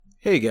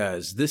Hey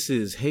guys, this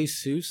is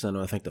Jesus, and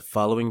I want to thank the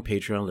following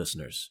Patreon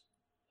listeners.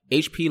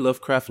 HP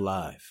Lovecraft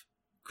Live,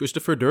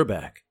 Christopher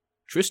Durback,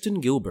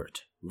 Tristan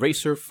Gilbert,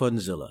 Racer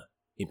Funzilla,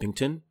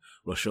 Impington,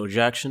 Rochelle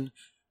Jackson,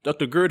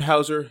 Dr.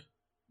 Gerdhauser,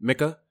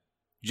 Micah,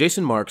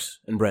 Jason Marks,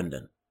 and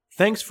Brendan.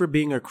 Thanks for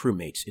being our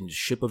crewmates in the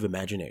Ship of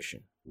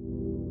Imagination.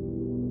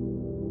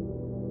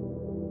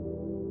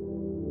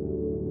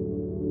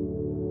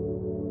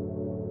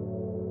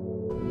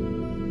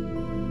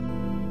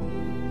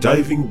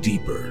 Diving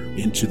deeper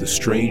into the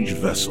strange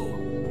vessel,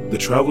 the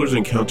travelers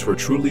encounter a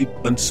truly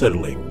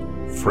unsettling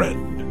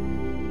friend.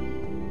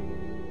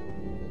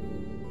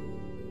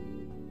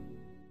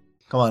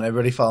 Come on,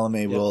 everybody follow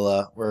me.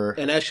 Yep. We're...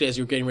 And actually, as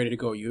you're getting ready to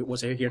go,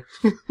 was I here?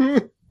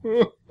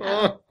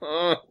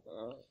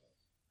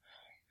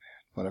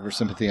 Whatever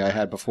sympathy I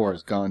had before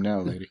is gone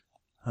now, lady.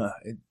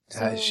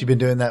 Has she been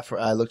doing that for...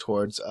 I look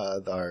towards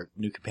our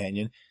new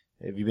companion.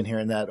 Have you been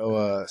hearing that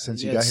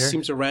since you got here? It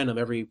seems random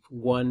every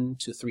 1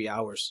 to 3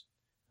 hours.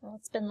 Well,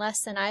 it's been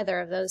less than either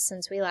of those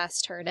since we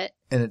last heard it.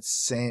 And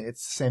it's the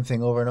same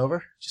thing over and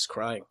over? Just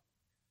crying.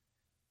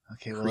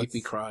 Okay, well,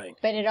 Creepy crying.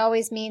 But it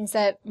always means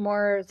that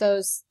more of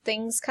those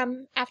things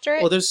come after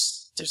it? Well,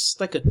 there's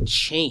like a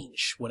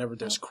change whenever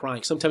there's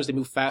crying. Sometimes they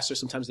move faster,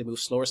 sometimes they move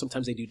slower,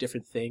 sometimes they do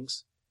different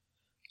things.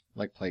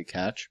 Like play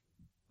catch?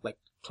 Like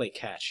play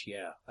catch,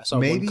 yeah. I saw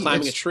Maybe one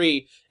climbing a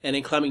tree, and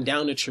then climbing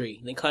down the tree,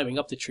 and then climbing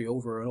up the tree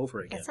over and over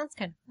again. That sounds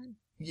kind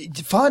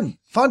of fun.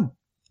 Fun.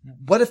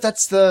 What if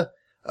that's the...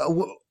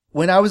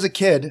 when I was a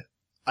kid,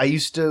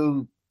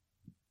 Vekas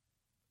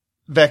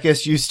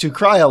used to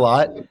cry a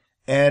lot,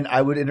 and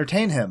I would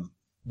entertain him.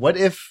 What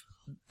if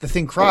the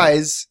thing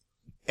cries,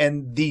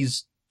 and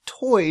these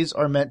toys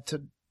are meant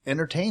to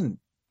entertain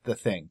the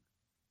thing?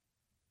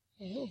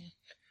 Ooh.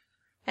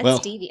 That's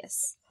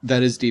devious.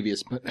 That is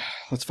devious, but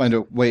let's find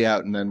a way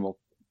out, and then we'll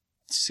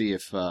see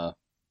if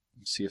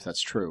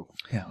that's true.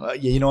 Yeah,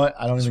 you know what?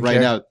 I don't even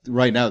care.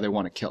 Right now, they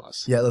want to kill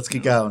us. Yeah, let's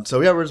get going.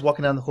 So yeah, we're just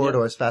walking down the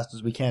corridor as fast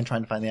as we can,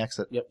 trying to find the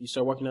exit. Yep, you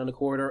start walking down the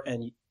corridor,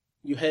 and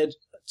you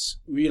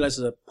realize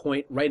there's a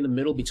point right in the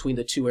middle between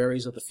the two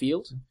areas of the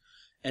field,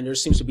 and there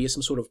seems to be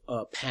some sort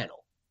of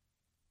panel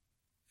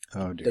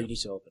Oh dear. that you need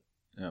to open.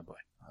 Oh boy.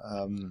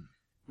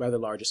 Rather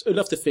large, it's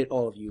enough to fit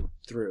all of you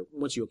through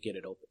once you get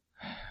it open.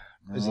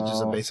 Is it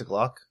just a basic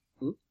lock?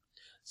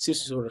 Seems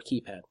to sort of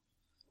keypad.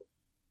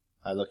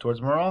 I look towards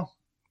Morale.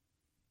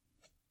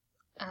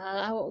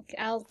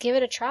 I'll give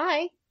it a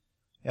try.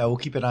 Yeah, we'll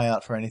keep an eye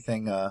out for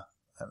anything. We're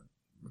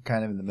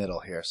kind of in the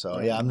middle here,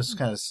 so yeah, I'm just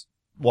kind of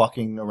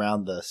walking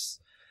around this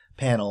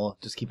panel,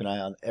 just keep an eye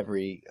on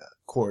every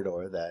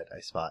corridor that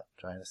I spot,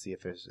 trying to see if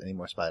there's any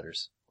more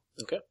spiders.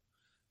 Okay.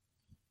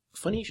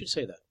 Funny you should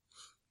say that.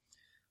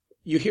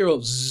 You hear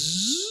a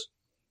zzz,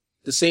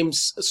 the same,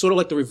 sort of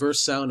like the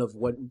reverse sound of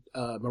when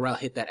Morale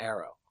hit that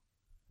arrow.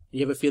 You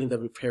have a feeling that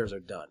repairs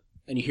are done.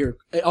 And you hear,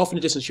 off in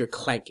the distance, you're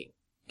clanking,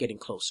 getting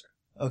closer.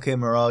 Okay,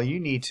 Morale, you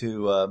need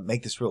to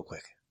make this real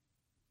quick.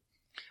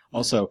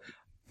 Also,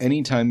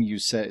 anytime you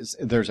say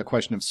there's a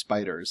question of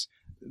spiders,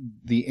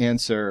 the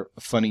answer,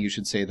 funny you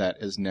should say that,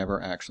 is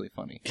never actually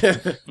funny.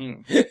 Did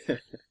you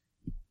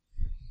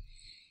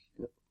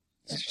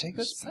take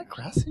that? Is that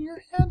grass in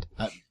your hand?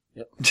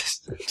 Yep.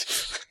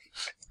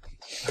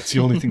 That's the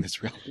only thing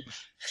that's real.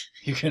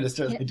 You're going to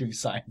start doing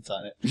science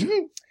on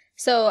it.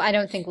 So I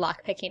don't think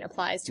lockpicking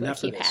applies to Not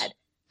a for this.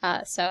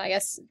 keypad. So I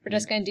guess we're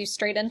just going to do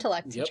straight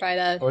intellect Yep. to try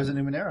to... Or is it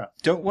Numenera?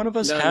 Don't one of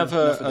us No, have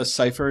not for a this.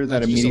 cipher that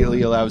Not just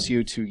immediately a- allows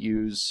you to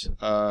use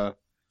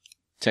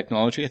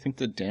technology? I think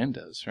that Dan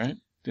does, right?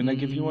 Didn't I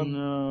give you one?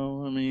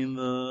 No, I mean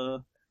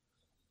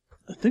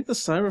I think the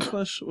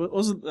Cyberflesh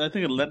wasn't. I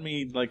think it let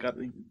me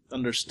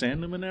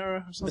understand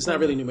Numenera or something. It's not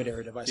really a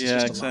Numenera device. It's Yeah,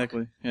 just a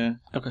exactly. Yeah.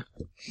 Okay.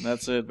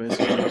 That's it,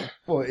 basically.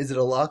 Well, is it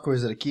a lock or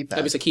is it a keypad? Lock.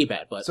 I mean, it's a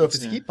keypad, but So if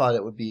it's a Yeah. keypad,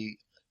 it would be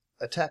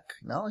a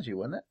technology,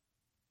 wouldn't it?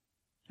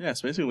 Yeah,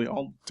 it's basically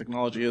all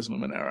technology is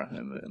Numenera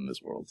in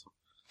this world.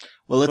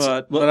 Well,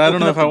 But I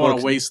don't know if I want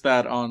to waste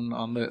that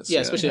on this.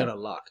 yeah, especially on a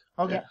lock.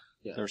 Okay.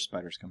 Yeah. There's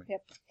spiders coming.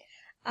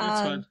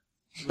 That's fine.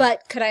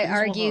 But could I These will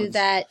argue hold.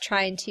 that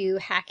trying to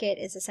hack it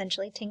is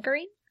essentially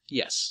tinkering?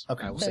 Yes.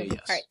 Okay. I will So, say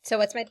yes. All right. So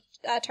what's my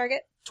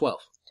target? 12.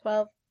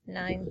 12,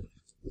 9,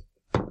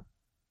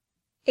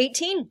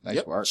 18.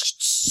 Nice work.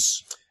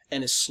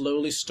 And it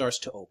slowly starts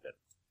to open.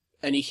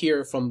 And you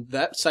hear from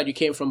that side you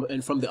came from,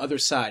 and from the other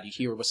side, you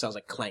hear what sounds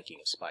like clanking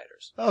of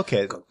spiders.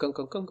 Okay. Gunk, gunk,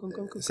 gunk, gunk, gunk,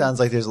 gunk, gunk. Sounds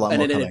like there's a lot And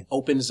more then coming. it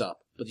opens up,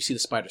 but you see the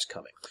spiders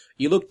coming.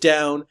 You look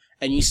down,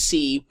 and you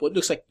see what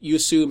looks like, you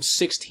assume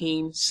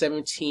 16,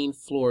 17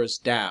 floors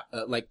down.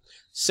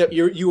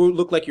 You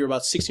look like you're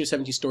about 16 or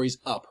 17 stories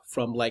up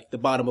from, like, the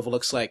bottom of what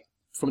looks like,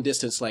 from a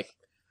distance, like,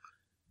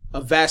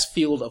 a vast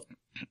field of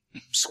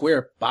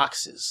square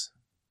boxes.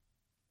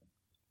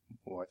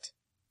 What?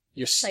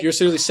 You're Like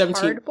seriously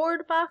 17.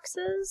 Cardboard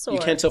boxes? Or... You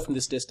can't tell from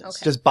this distance.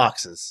 Okay. Just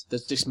boxes.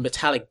 There's just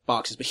metallic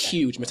boxes, but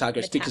huge metallic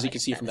boxes, because you can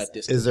Metallic see from that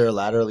boxes. distance. Is there a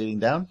ladder leading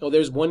down? Oh,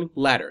 there's one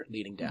ladder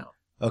leading down.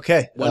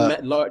 Okay. One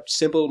large,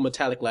 simple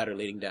metallic ladder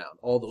leading down.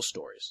 All those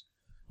stories.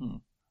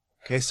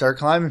 Okay, start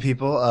climbing,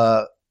 people.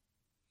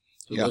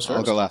 Who Yeah, goes I'll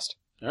first? go last.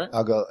 All right.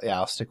 I'll go. Yeah,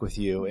 I'll stick with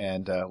you,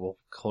 and we'll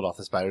hold off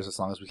the spiders as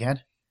long as we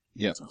can.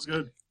 Yeah. Sounds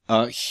good.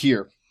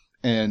 Here,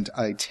 and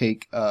I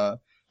take off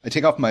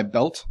my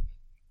belt,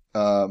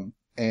 and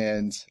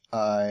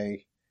I'm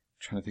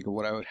trying to think of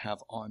what I would have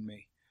on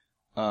me.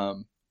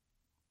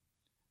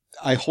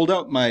 I hold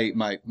out my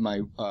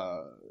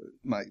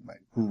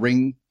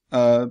ring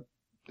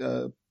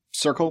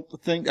circle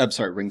thing. I'm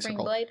sorry, ring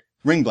circle. blade.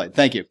 Ring blade.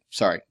 Thank you.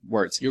 Sorry,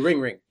 words. Your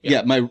ring.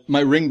 Yeah, my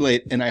ring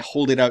blade, and I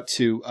hold it out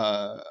to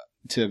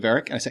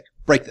Varric, and I say,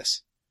 "Break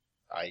this."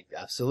 I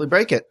absolutely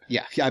break it.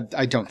 Yeah,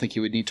 I don't think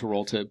you would need to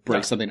roll to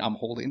break something I'm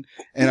holding,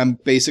 and I'm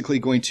basically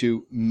going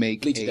to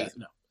make Bleed to death.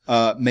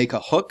 No. make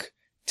a hook,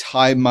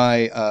 tie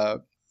my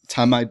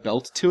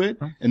belt to it,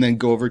 and then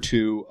go over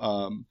to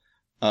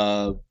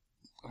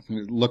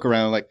look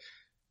around like.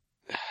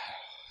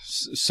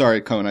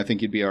 Sorry, Cohen. I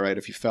think you'd be all right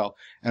if you fell.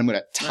 And I'm going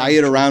to tie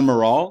it around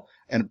Moral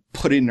and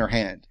put it in her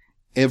hand.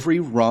 Every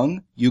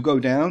rung you go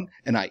down,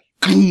 and I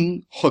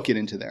hook it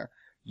into there.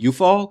 You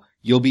fall,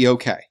 you'll be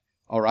okay.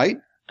 All right?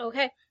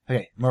 Okay.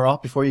 Okay, Moral,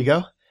 before you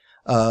go,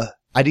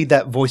 I need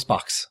that voice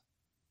box.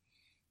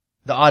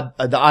 The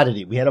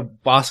oddity. We had a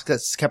box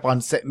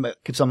that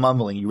keeps on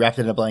mumbling. You wrapped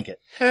it in a blanket.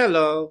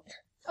 Hello.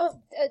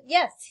 Oh,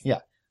 yes. Yeah,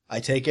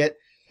 I take it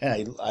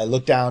and I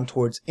look down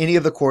towards any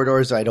of the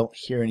corridors. I don't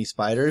hear any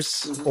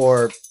spiders,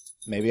 or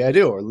maybe I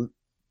do.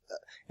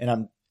 And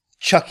I'm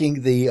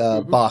chucking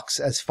the box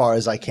as far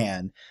as I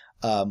can.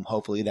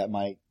 Hopefully that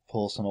might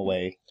pull some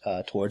away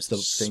towards the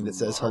thing that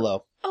says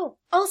hello. Oh,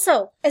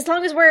 also, as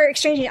long as we're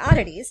exchanging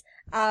oddities,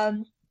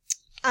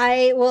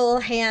 I will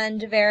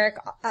hand Varric,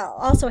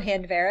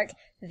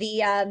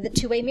 the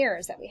two-way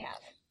mirrors that we have.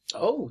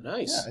 Oh,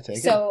 nice. Yeah, I take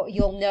it. So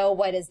you'll know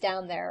what is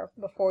down there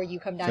before you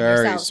come down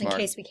Very yourselves, smart. in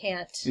case we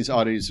can't. These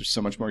oddities are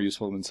so much more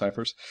useful than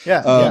ciphers.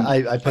 Yeah,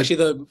 I put. Actually,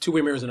 the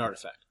two-way mirror is an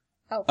artifact.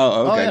 Oh,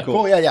 Oh okay, yeah,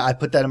 cool. Yeah, I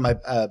put that in my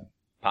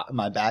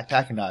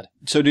backpack and nod.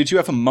 So did you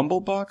have a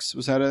mumble box?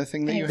 Was that a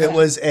thing that you Yeah. had? It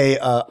was a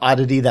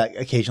oddity that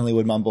occasionally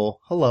would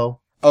mumble hello.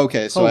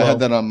 Okay, so I Hello. had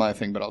that on my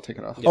thing, but I'll take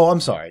it off. Oh,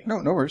 I'm sorry. No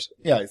worries.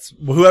 Yeah, it's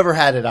whoever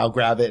had it. I'll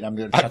grab it and I'm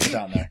going to chuck it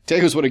down there.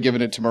 Tagos would have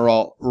given it to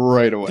Moral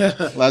right away.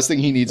 Last thing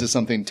he needs is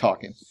something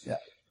talking.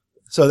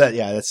 So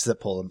that's to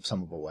pull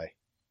some of them away.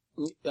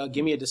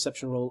 Give me a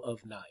deception roll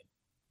of 9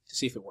 to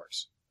see if it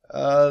works.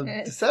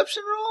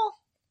 Deception roll?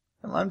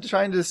 I'm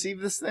trying to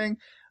deceive this thing,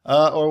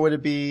 or would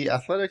it be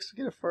athletics to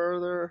get it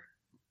further?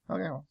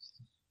 Okay, well,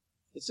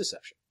 It's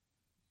deception.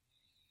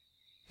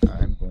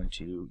 I'm going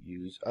to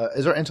use.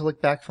 Is our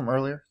intellect back from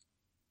earlier?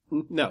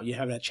 No, you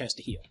haven't had a chance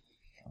to heal.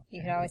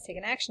 You can always take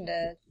an action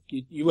to.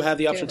 You have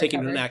the option of taking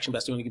an recovery. action, but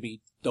that's the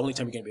only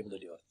time you're going to be able to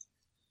do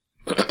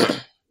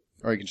it.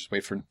 Or you can just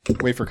wait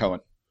for Cohen.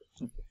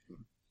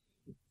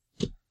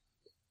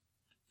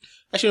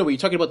 Actually, no, were you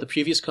talking about the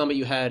previous combat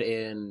you had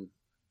in...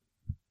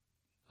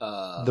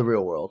 The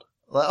real world.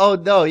 Oh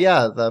no,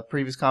 yeah, the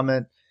previous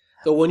comment.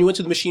 So when you went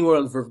to the machine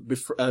world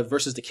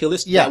versus the kill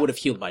list, Yeah. that would have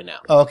healed by now.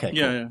 Oh, okay.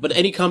 Yeah. But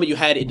any combat you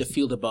had in the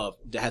field above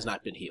that has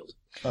not been healed.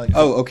 Cool.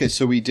 Oh, okay.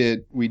 So we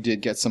did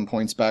get some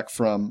points back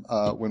from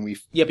when we.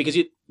 Yeah, because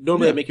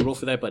normally I make you roll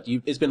for that, but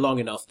it's been long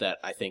enough that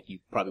I think you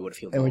probably would have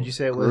healed. And would you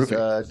say it was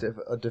Groovy.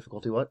 a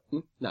difficulty? What?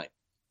 9.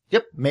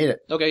 Yep, made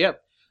it. Okay, yeah.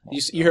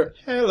 You hear,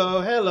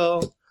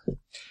 hello.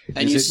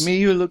 And Is it me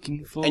you're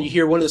looking for? And you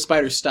hear one of the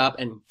spiders stop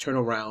and turn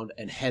around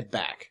and head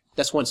back.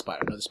 That's one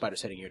spider. Another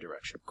spider's heading your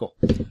direction. Cool.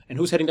 And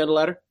who's heading down the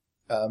ladder?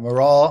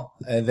 Moral,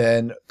 and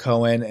then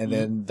Cohen, and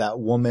then that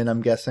woman.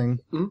 I'm guessing.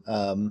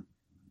 Mhm.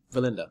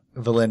 Valinda.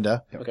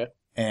 Valinda. Okay.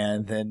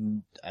 And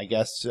then I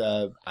guess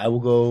I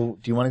will go.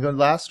 Do you want to go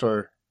last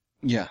or?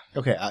 Yeah.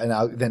 Okay,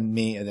 then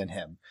me and then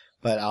him.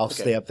 But I'll Okay.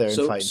 stay up there and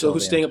fight. So until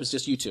who's the staying end. up is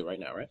just you two right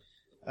now, right?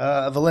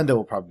 Valinda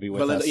will probably be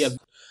with us. Yeah.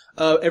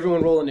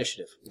 Everyone roll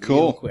initiative. Cool.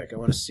 Real quick. I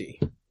want to see.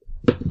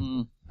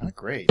 Oh,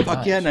 great. Fuck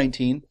Nice. yeah,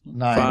 19.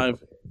 9.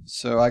 5.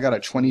 So I got a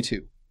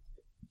 22.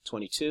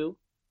 22,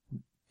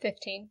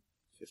 15.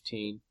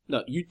 15.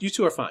 No, you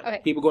two are fine.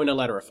 Okay. People going down the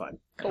ladder are fine.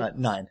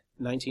 9.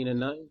 19 and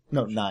 9?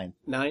 No, 9.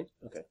 9?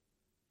 Okay.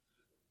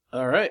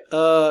 All right.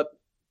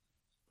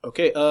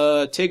 Okay.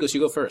 Tagos,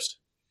 you go first.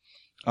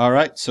 All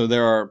right. So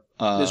there are.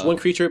 There's one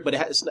creature, but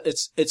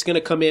it's going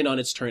to come in on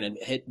its turn and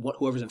hit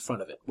whoever's in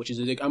front of it, which is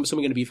I'm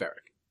assuming going to be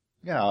Varric.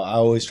 Yeah, I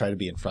always try to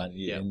be in front.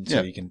 Yeah. And so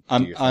Yeah. you can. do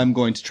I'm your thing. I'm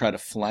going to try to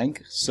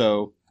flank.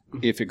 So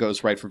if it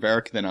goes right for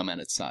Varric, then I'm at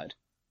its side.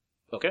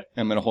 Okay.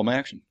 I'm going to hold my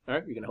action. All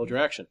right. You're going to hold your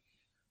action.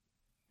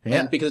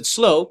 Yeah. And because it's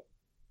slow,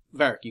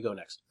 Varric, you go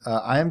next.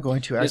 I am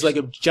going to There's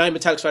actually. like a giant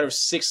metallic spider with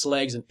 6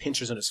 legs and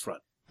pincers on its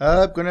front.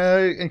 I'm going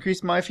to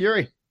increase my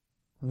fury.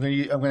 I'm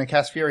going to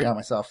cast fury on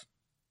myself.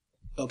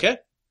 Okay.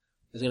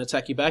 It's going to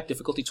attack you back.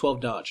 Difficulty 12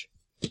 dodge.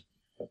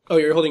 Oh,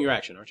 you're holding your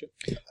action, aren't you?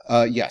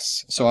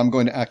 Yes. So I'm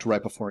going to act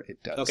right before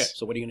it does. Okay.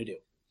 So what are you going to do?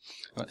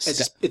 I'm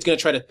gonna It's going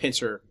to try to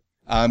pincer.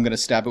 I'm going to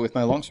stab it with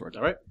my longsword.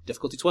 All right.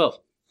 Difficulty 12.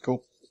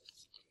 Cool.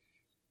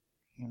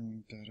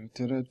 Any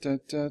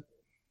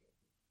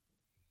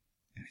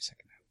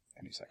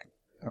second.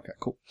 Okay,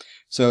 cool.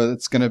 So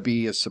it's going to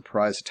be a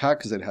surprise attack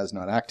because it has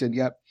not acted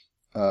yet.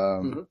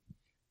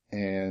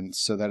 And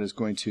so that is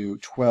going to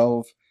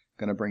 12.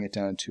 Going to bring it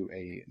down to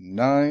a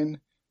 9.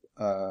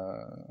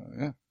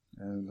 Yeah.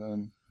 And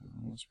then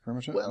that's pretty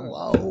much it.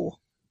 Whoa.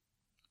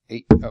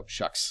 8. Oh,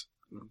 shucks.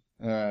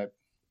 So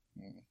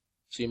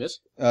you miss?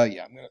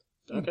 Yeah, I'm going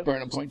to Okay.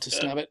 burn a point to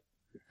stab it.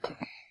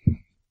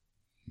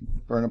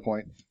 Burn a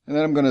point. And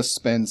then I'm going to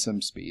spend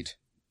some speed.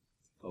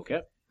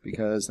 Okay.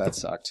 Because that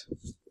sucked.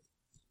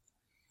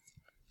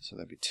 So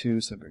that'd be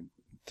 2, so that'd be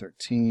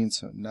 13,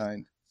 so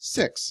 9,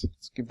 6.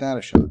 Let's give that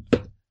a shot.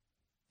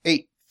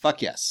 8.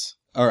 Fuck yes.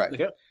 All right.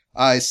 Okay.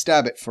 I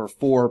stab it for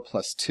 4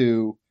 plus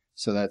 2,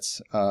 so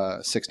that's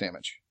 6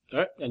 damage. All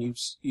right. And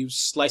you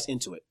slice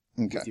into it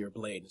Okay. with your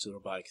blade into the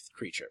robotic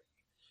creature.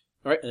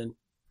 All right. And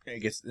It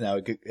gets now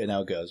it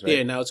goes right.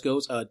 yeah, now it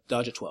goes.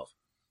 Dodge a 12.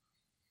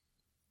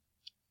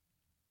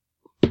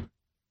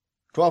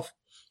 12.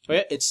 Oh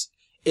yeah, it's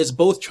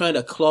both trying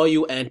to claw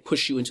you and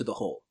push you into the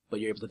hole, but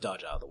you're able to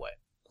dodge out of the way.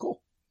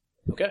 Cool.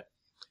 Okay.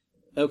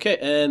 Okay,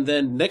 and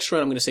then next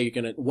round I'm going to say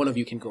one of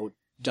you can go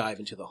dive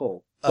into the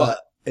hole. But,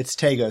 It's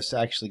Tagos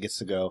actually gets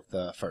to go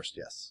the first.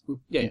 Yes.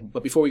 yeah,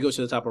 but before we go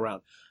to the top of the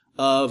round,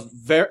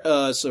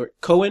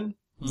 Cohen,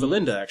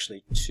 Valinda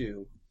actually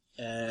too,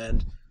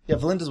 and Yeah,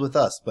 Valinda's with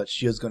us, but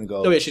she is going to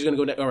go. oh yeah, she's going to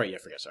go next. All right, yeah, I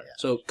forgot. Sorry. Yeah.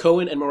 So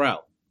Cohen and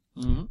Morale,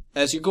 Mm-hmm.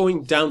 as you're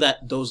going down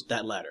that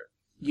ladder,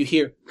 you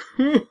hear,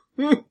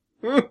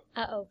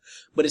 Uh-oh.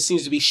 but it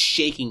seems to be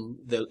shaking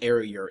the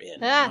area you're in.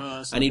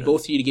 Ah. I need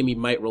both of you to give me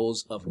might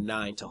rolls of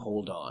 9 to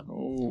hold on.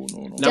 Oh, no.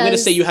 Now I'm going to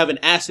Does- say you have an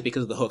asset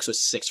because of the hook, so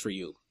it's 6 for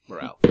you,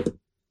 Morale.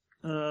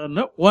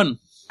 No, 1.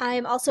 I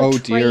am also Oh,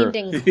 dear. trained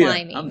in Yeah,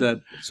 climbing. I'm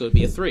dead. So it'd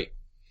be a 3. God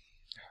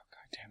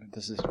damn it,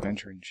 this is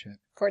adventuring shit.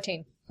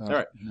 14. Oh, All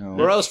right. No.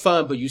 Morale's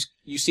fine, but you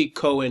see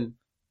Cohen.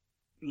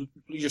 You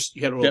had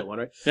to roll Yep. one,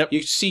 right? Yep.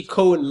 You see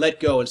Cohen let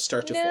go and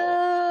start to fall.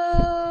 No.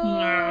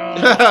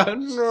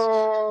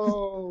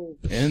 No.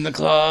 In the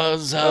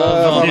claws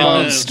of a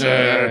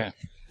monster.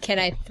 Can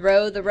I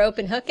throw the rope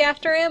and hook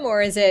after him,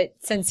 or is it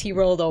since he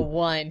rolled a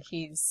 1,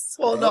 he's...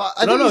 Well, no,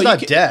 I No, think no, he's you not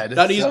can- dead.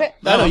 No, you Okay.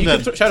 can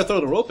dead. try to throw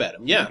the rope at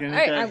him. Yeah. Okay, All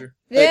right, gotcha.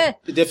 yeah.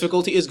 The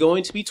difficulty is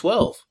going to be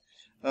 12.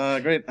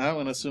 Great. I'm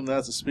going to assume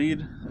that's a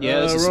speed.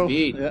 Yeah, that's a roll.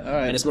 speed. Yeah, all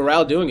right. And it's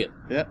Morale doing it.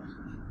 Yeah.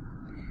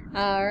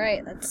 All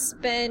right, let's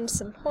spend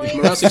some If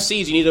Morale points.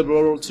 succeeds, you need a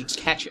roll to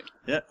catch it.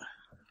 Yeah.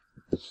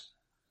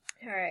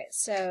 All right,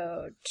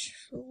 so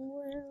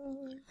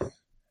 12.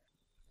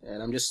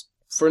 And I'm just,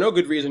 for no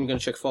good reason, going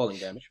to check falling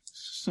damage.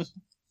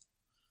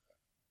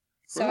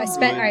 So I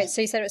spent. All right,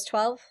 so you said it was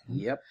 12.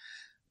 Yep.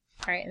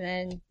 All right, and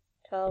then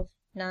 12,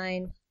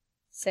 9,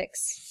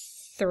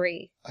 6,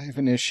 3. I have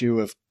an issue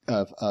of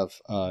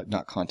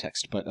not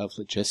context, but of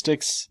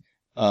logistics.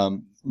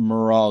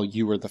 Morale,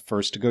 you were the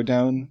first to go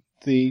down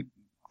the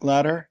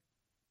ladder.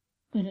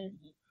 Mm-hmm.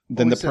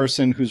 Then the was it?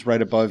 person who's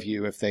right above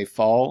you, if they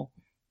fall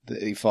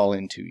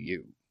into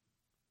you.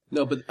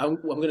 No, but I'm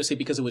going to say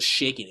because it was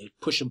shaking, it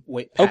pushed him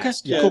way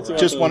past. Yeah, cool. it's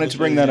Just about wanted the to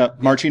bring that logistics.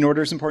 up. Marching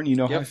order is important. You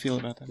know how Yep. I feel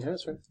about that. Yeah,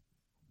 that's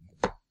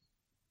right.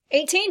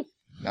 18.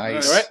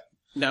 Nice. All right.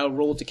 Now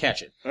roll to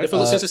catch it. Right.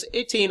 Since it's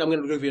 18, I'm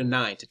going to give you a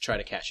 9 to try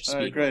to catch it. All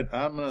right, Speed. great.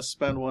 I'm going to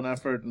spend 1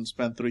 effort and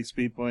spend 3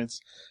 speed points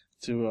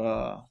to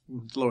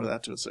lower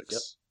that to a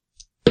 6.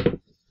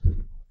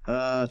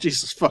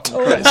 Jesus fucking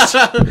Christ.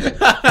 Have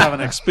an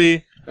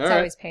XP. All It's right.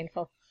 always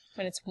painful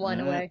when it's 1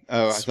 away.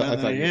 Oh, I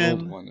Spend thought it you again.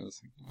 rolled one. It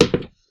was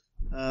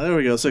There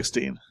we go,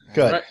 16.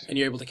 Good. All right. And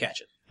you're able to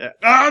catch it. Yeah.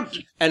 Ah!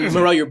 And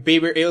Morale, you're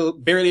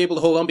barely able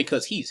to hold on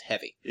because he's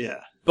heavy. Yeah.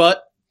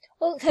 But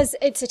Well, because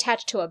it's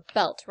attached to a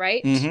belt,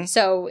 right? Mhm.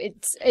 So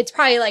it's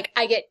probably like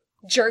I get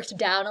jerked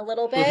down a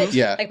little bit.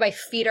 Yeah. Like my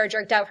feet are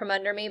jerked out from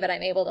under me, but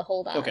I'm able to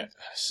hold on. okay.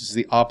 This is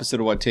the opposite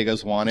of what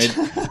Tagos wanted,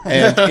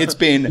 and it's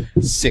been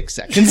 6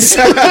 seconds.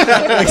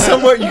 Like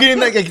somewhere you're getting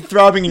like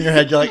throbbing in your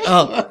head. You're like,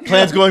 oh,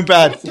 plan's going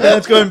bad.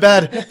 Plan's going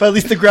bad. But at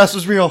least the grass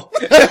was real.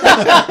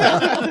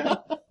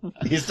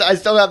 I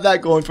still have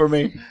that going for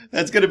me.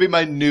 That's going to be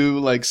my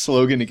new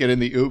slogan to get in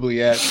the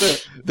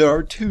Oubliette. There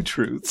are 2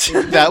 truths.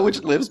 That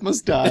which lives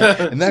must die,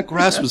 and that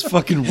grass was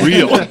fucking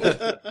real.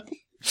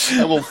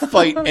 I will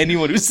fight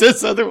anyone who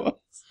says otherwise.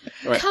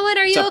 All right. Cohen,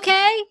 are you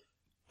okay?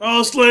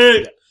 Oh,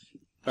 Slade!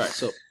 All right.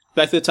 So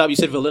back to the top. You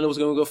said Valinda was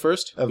going to go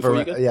first. Before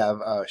you go?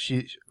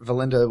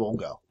 Valinda will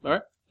go. All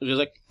right. She's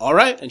like, all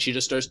right, and she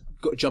just starts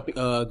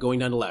going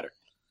down the ladder.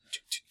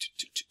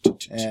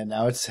 And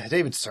now it's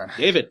David's turn.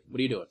 David, what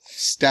are you doing?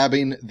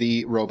 Stabbing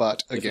the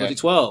robot again. Difficulty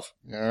 12.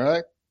 All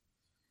right.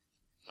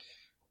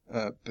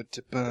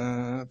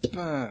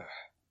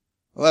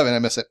 11, I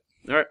miss it.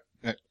 All right.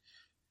 Right.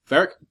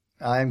 Varric.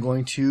 I'm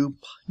going to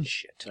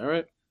punch it. All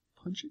right.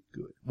 Punch it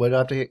good. What do I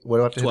have to hit? What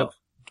do I have to 12.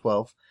 hit?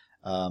 12.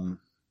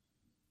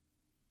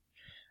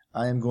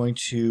 I am going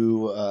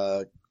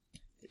to.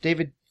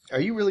 David,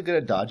 are you really good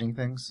at dodging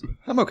things?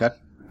 I'm okay.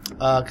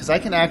 Because I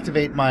can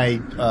activate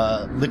my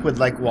liquid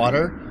like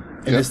water,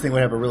 and Yep. this thing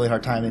would have a really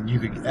hard time, and you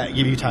could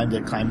give you time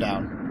to climb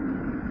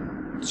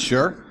down.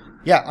 Sure.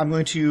 Yeah, I'm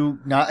going to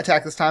not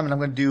attack this time, and I'm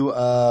going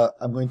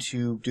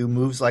to do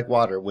moves like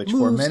water, which for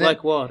a Moves minute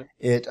like water.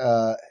 it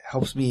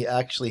helps me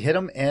actually hit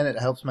them, and it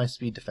helps my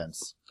speed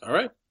defense. All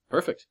right.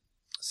 Perfect.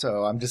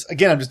 So I'm just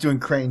doing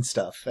crane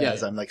stuff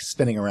as Yeah. I'm like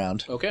spinning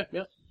around. Okay,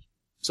 yeah.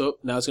 So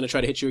now it's going to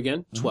try to hit you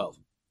again. 12.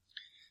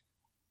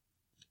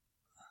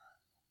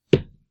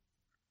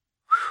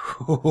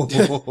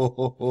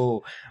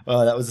 Well,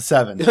 that was a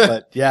 7,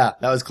 but yeah,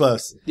 that was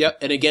close. Yep,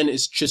 and again,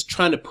 it's just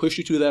trying to push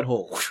you through that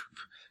hole.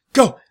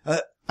 Go!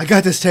 I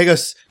got this,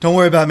 Tagos. Don't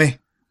worry about me.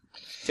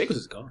 Tagos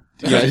is gone.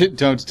 Yeah,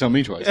 don't tell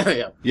me twice.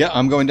 yeah. Yeah,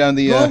 I'm going down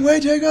the. Long way,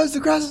 Tagos. The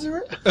grass is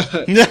red.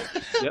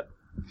 Yep.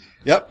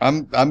 Yep,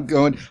 I'm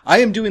going. I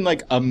am doing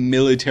like a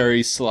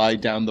military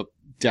slide down the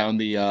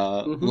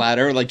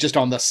ladder, like just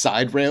on the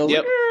side rail.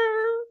 Yep.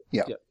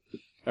 Yeah. Yep.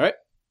 All right.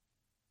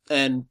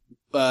 And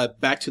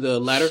back to the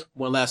ladder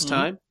one last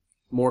time.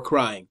 More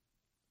crying.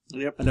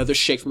 Yep. Another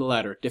shake from the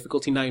ladder.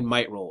 Difficulty 9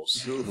 might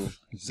rolls.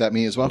 Is that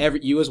me as well?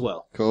 You as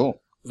well.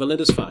 Cool.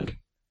 Valinda's fine.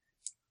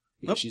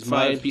 Nope, She's 5.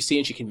 my NPC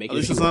and she can make At it.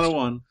 least if it's she not a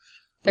wants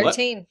 1. What?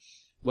 13.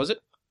 Was it?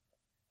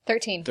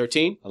 13.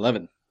 13?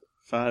 11.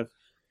 5.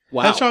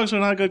 Wow. Hedgehogs are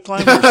not good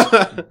climbers.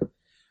 But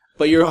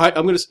are you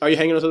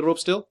hanging onto the rope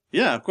still?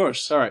 Yeah, of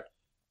course. All right.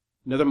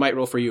 Another might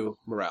roll for you,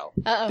 morale.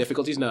 Uh-oh.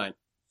 Difficulty's 9.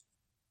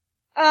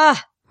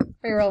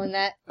 Rerolling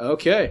that.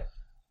 Okay.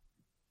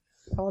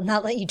 I will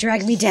not let you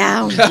drag me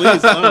down.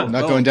 Please, no. I'm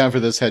not going down for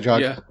this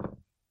hedgehog. Yeah.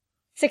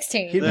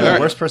 16. He'd be Alright. the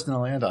worst person to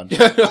land on.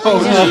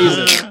 Oh,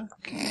 Jesus.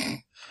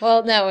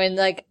 Well, no, in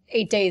like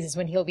 8 days is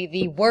when he'll be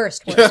the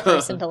worst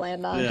person to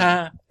land on.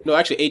 Yeah. No,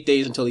 actually, 8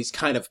 days until he's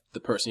kind of the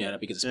person you end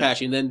up because it's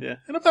patchy. And then, Yeah.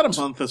 In about a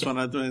month, that's when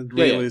I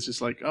really is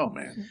just like, oh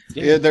man.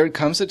 Yeah, there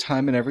comes a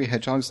time in every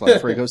hedgehog's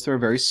life where he goes through a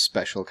very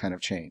special kind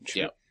of change.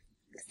 Yeah.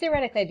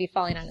 Theoretically, I'd be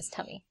falling on his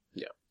tummy.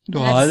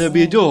 Oh, that'd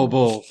be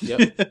adorable.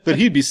 Yep. But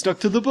he'd be stuck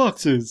to the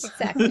boxes.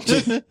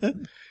 Exactly.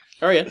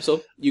 All right, yeah,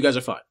 so you guys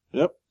are fine.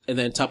 Yep. And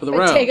then top of the But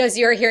round. Tagos,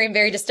 you're hearing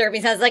very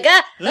disturbing sounds like, Don't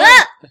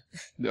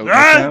look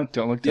down.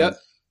 Don't look down. Yep.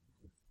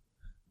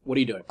 What are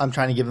you doing? I'm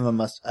trying to give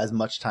him as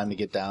much time to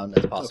get down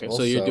as possible. Okay,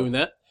 so you're doing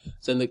that.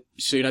 So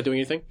you're not doing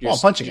anything. You're Well,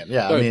 I'm punching him.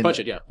 Yeah, Oh, I mean, punch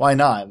it, yeah. Why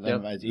not?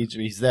 Yep.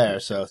 He's there,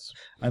 so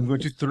I'm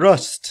going to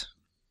thrust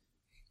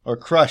or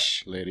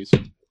crush. Ladies.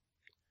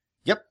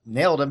 Yep,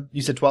 nailed him.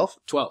 You said 12.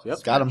 12.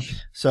 Yep. Got him.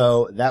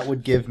 So that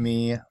would give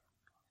me.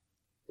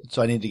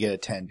 So I need to get a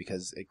 10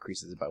 because it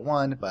increases it by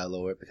 1. But I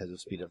lower it because of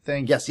speed of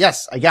thing.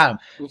 Yes, I got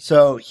him.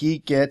 So he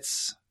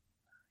gets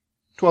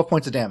 12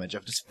 points of damage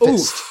of just fist.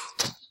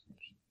 Oof.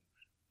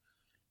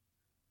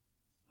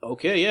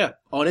 Okay, yeah.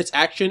 On its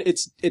action,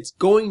 it's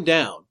going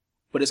down,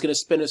 but it's going to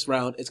spin us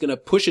round. It's going to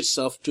push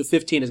itself to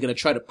 15. It's going to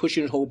try to push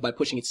you in the hole by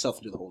pushing itself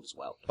into the hole as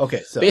well.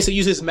 Okay, so Basically,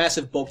 use its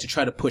massive bulk to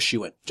try to push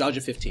you in. Dodge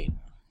a 15.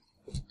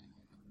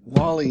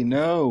 Wally,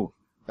 no.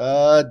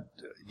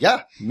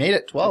 yeah, made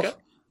it 12. Okay.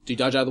 Do you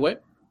dodge out of the way?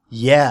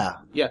 Yeah.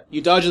 Yeah.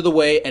 You dodge out of the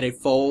way, and it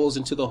falls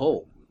into the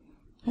hole.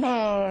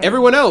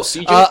 Everyone else,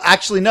 you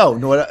Actually, no.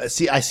 No, I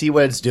see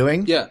what it's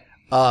doing. yeah.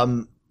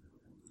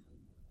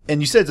 And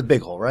you said it's a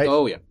big hole, right?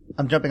 Oh, yeah.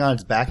 I'm jumping on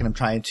its back and I'm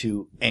trying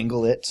to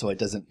angle it so it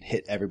doesn't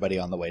hit everybody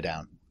on the way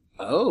down.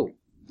 Oh.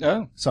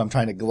 Oh. So I'm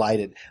trying to glide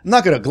it. I'm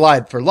not going to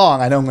glide for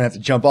long. I know I'm going to have to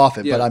jump off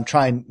it, Yeah. but I'm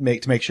trying to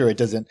make sure it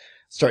doesn't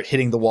start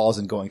hitting the walls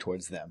and going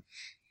towards them.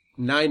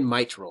 9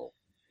 might roll.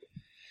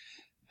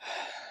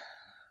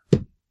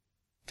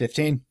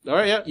 15. All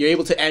right, yeah. You're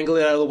able to angle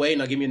it out of the way.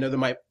 Now give me another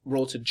might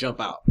roll to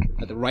jump out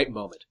at the right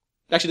moment.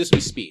 Actually, this will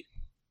be speed.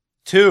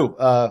 2.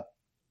 I'm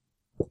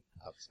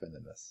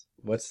spending this.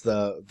 What's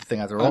the thing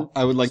I have to roll?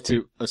 I would like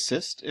to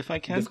assist if I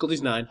can.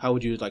 Difficulty's 9. How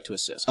would you like to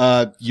assist?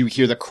 You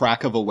hear the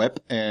crack of a whip,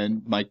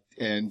 and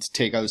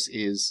Tagos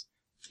is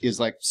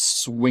like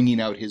swinging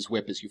out his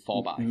whip as you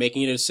fall by.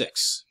 Making it a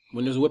 6.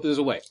 When there's a whip, there's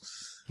a way.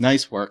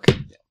 Nice work.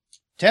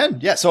 10.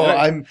 Yeah. So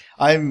All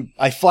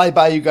I fly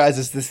by you guys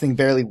as this thing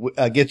barely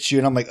gets you,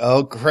 and I'm like,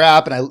 oh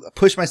crap! And I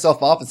push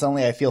myself off, and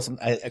suddenly I feel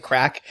a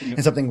crack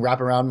and something wrap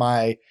around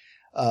my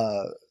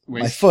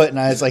foot, and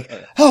I was like,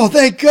 oh,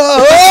 thank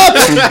God!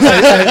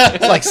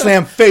 It's like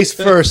slam face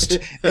first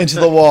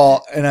into the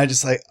wall, and I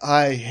just like,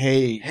 I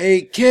hate.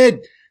 Hey,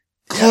 kid,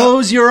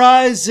 close your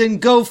eyes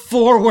and go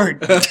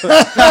forward.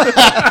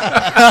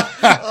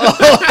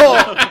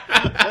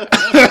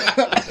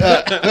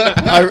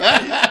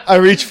 I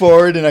reach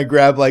forward and I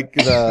grab like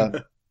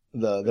the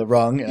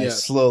rung, and I Yeah.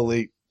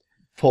 slowly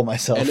pull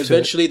myself. And to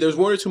eventually, there's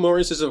 1 or 2 more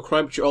instances of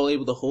crime, but you're all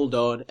able to hold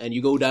on, and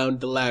you go down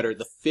the ladder,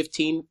 the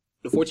 14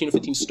 or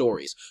 15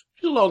 stories,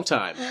 which is a long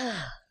time,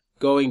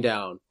 going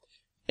down.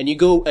 And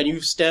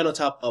you stand on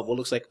top of what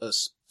looks like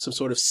some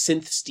sort of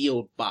synth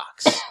steel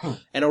box.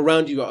 And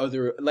around you are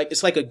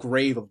it's like a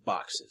grave of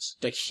boxes.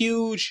 Like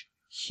huge,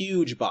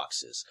 huge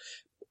boxes.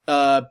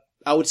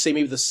 I would say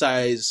maybe the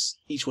size,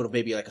 each one of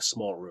maybe like a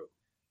small room.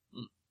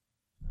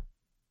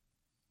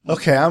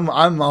 Okay,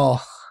 I'm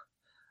all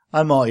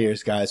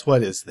ears, guys.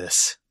 What is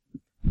this?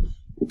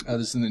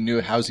 This is the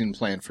new housing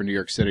plan for New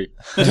York City.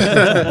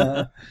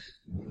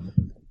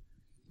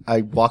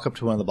 I walk up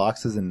to one of the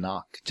boxes and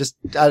knock. Just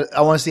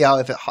I want to see how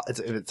if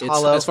it's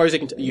hollow. As far as I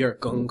can tell, you're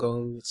gong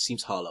gong. It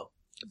seems hollow.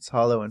 It's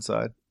hollow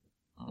inside.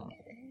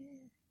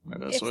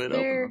 That's the way to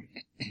open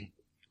them.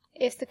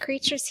 If the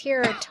creatures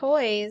here are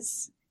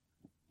toys,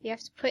 You have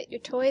to put your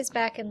toys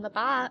back in the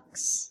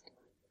box.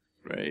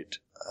 Right.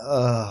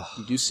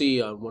 You do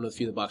see one of the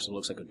few of the boxes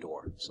looks like a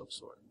door of some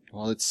sort.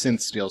 Well, it's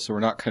synth steel, so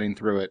we're not cutting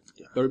through it.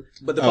 Yeah.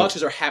 But the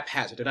boxes are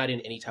haphazard. They're not in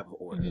any type of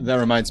order. That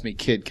reminds me,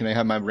 kid, can I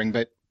have my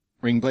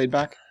ring blade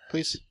back,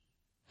 please?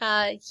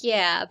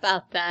 Yeah,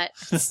 about that.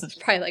 It's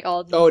probably like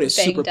all Oh, it is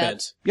banged super up.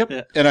 bent. Yep.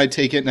 Yeah. And I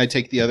take it, and I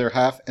take the other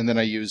half, and then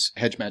I use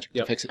hedge magic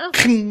Yep. to fix it. Oh.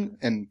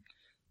 And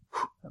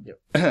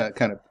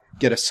kind of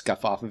get a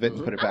scuff off of it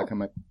and put it back on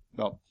my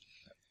belt.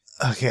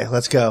 Okay,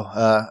 let's go.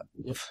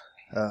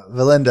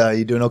 Valinda,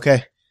 you doing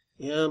okay?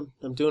 Yeah,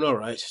 I'm doing all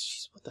right.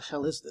 Jeez, what the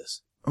hell is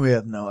this? We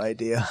have no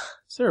idea.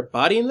 Is there a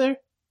body in there?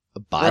 A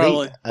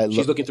body? Probably.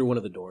 She's looking through one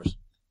of the doors.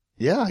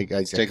 Yeah,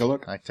 Let's take a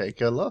look. I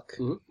take a look.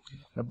 Mhm.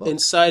 A book.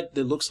 Inside,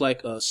 there looks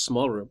like a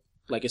small room.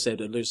 Like I said,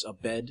 there's a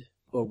bed,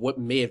 or what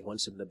may have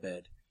once been the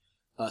bed,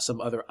 some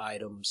other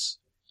items,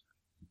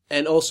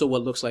 and also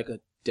what looks like a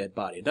dead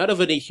body. Not of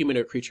any human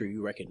or creature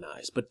you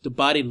recognize, but the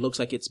body looks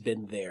like it's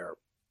been there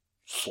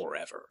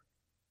forever.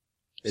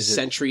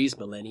 Centuries,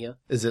 millennia.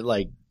 Is it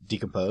like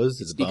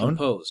decomposed? Is It's it bone?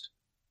 decomposed.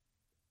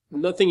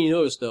 Nothing you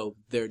notice, though,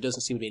 there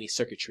doesn't seem to be any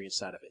circuitry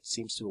inside of it. It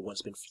seems to have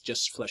once been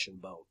just flesh and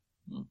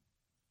bone.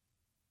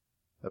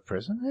 A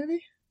prison,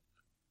 maybe?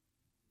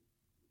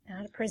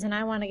 Not a prison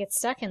I want to get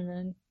stuck in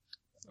then.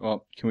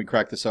 Well, can we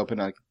crack this open?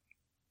 I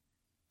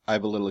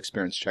have a little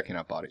experience checking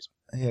out bodies.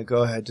 Yeah,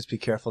 go ahead. Just be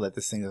careful that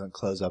this thing doesn't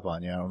close up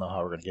on you. I don't know how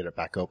we're going to get it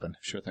back open.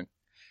 Sure thing.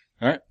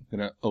 All right, I'm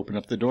gonna open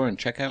up the door and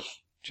check it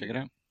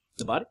out.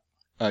 The body?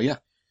 Yeah.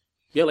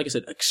 Yeah, like I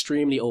said,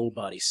 extremely old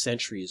body,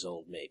 centuries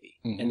old maybe.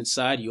 Mhm. And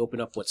inside, you open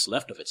up what's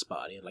left of its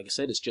body, and like I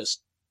said, it's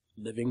just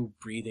living,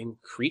 breathing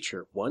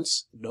creature.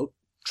 Once, no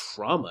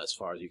trauma as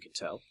far as you can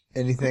tell.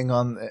 Anything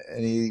on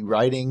any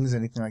writings,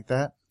 anything like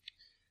that?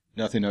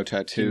 Nothing, no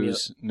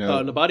tattoos, no.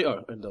 In the body,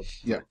 or in the...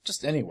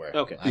 Just anywhere.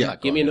 Okay, I'm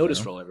not give me a going notice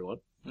anywhere. roll, everyone.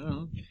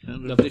 Yeah.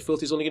 Nobody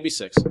filthy is only going to be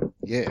 6.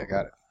 Yeah, I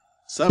got it.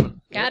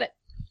 7. Got it.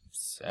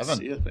 7.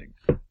 See a thing.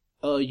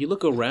 You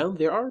look around,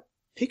 there are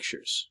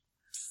pictures.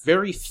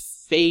 Very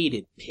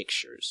faded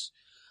pictures.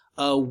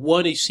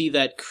 One, you see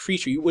that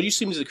creature. What you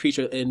see as a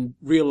creature, in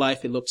real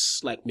life, it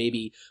looks like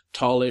maybe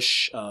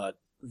tallish,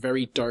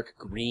 very dark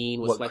green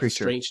with What like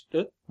creature? a strange...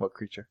 What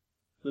creature?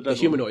 The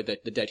humanoid,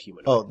 the dead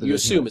humanoid. Oh, the you dead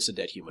assume humanoid. it's a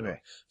dead humanoid.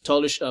 Okay.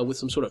 Tallish, with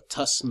some sort of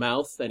tusk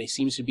mouth, and he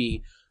seems to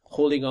be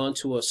holding on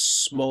to a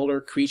smaller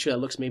creature that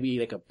looks maybe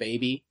like a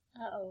baby.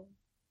 Uh-oh.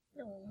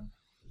 No.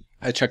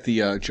 I checked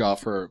the jaw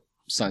for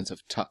signs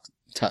of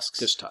tusks.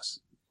 Just tusk.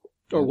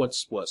 Or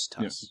once was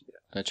tusk. Yeah.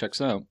 That checks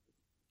out.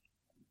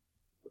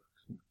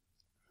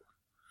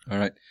 All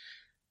right.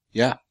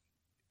 Yeah.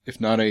 If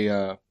not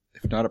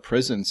a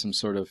prison, some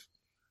sort of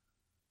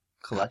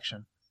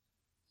Collection.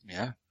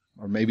 yeah,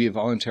 or maybe a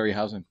voluntary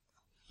housing.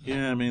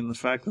 Yeah, I mean, the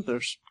fact that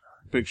there's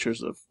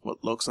pictures of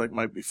what looks like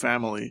might be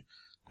family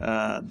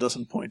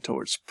doesn't point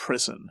towards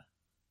prison.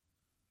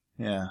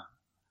 Yeah.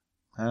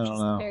 I don't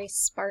know. Very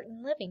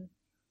Spartan living.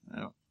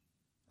 Yeah.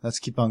 Let's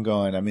keep on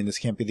going. I mean, this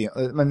can't be the...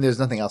 I mean, there's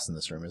nothing else in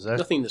this room, is there?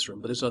 Nothing in this room,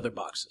 but there's other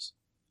boxes.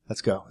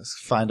 Let's go. Let's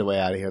find a way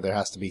out of here. There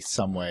has to be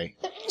some way.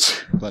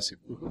 Bless you.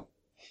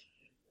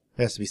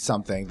 There has to be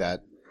something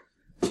that...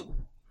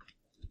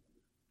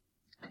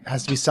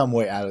 has to be some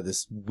way out of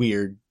this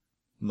weird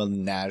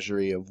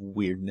menagerie of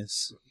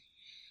weirdness.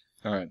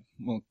 All right.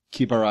 We'll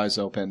keep our eyes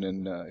open,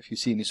 and if you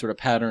see any sort of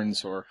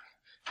patterns or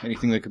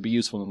anything that could be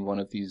useful in one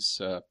of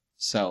these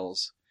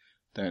cells,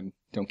 then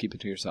don't keep it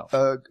to yourself.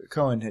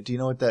 Cohen, do you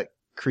know what that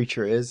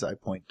creature is? I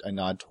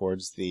nod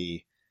towards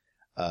the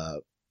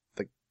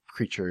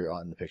creature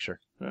on the picture.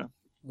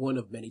 One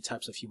of many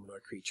types of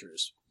humanoid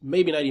creatures.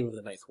 Maybe not even of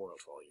the Ninth World,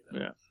 for all you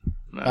know. Yeah.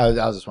 No,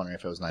 I was just wondering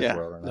if it was Ninth Yeah.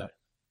 World or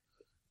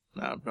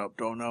not. no,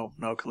 don't know.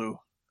 No clue.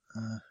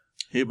 Uh,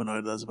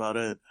 Humanoid, that's about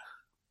it.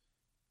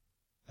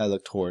 I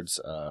look towards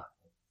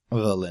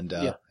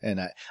Valinda, Yeah. and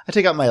I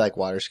take out my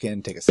water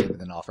skin, take a sip, and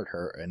then offer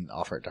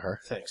it to her.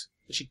 Thanks.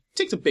 And she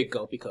takes a big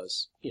gulp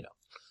because,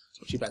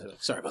 she back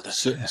like, sorry about that.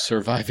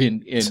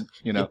 Surviving in,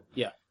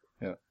 Yeah.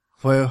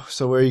 Well,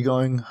 so where are you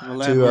going In a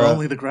land to? where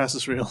only the grass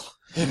is real.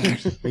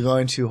 You're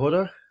going to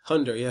Hodor?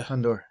 Hunder, yeah.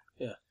 Hundor.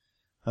 Yeah.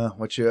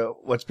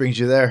 What brings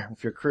you there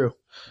with your crew?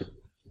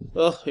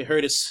 Well, I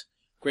heard it's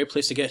a great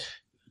place to get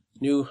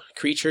new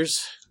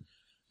creatures,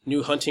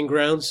 new hunting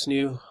grounds,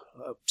 new...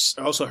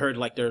 I also heard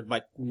there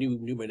new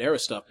Numenera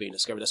stuff being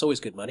discovered. That's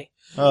always good money.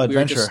 Oh, We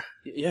were adventure. just-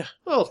 yeah.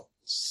 Well,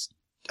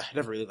 I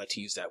never really like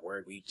to use that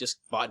word. We just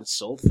bought and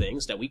sold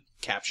things that we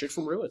captured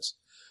from ruins.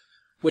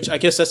 Which I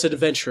guess that's an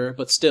adventurer,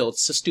 but still,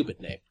 it's a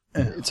stupid name.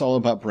 it's all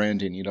about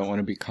branding. You don't want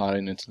to be caught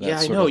into that. Yeah,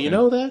 I sort know. of You thing.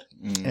 know that?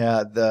 Mm.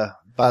 Yeah.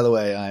 By the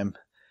way, I'm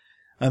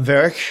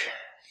Varric,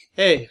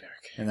 Hey, Eric.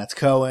 and that's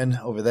Cohen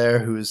over there,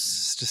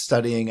 who's just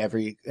studying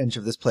every inch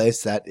of this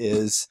place. That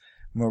is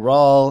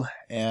Moral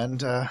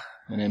and My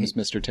name is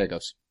Mr.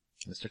 Tegos.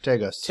 Mr.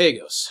 Tegos.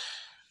 Tegos.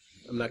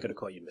 I'm not going to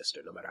call you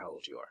Mister, no matter how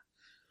old you are.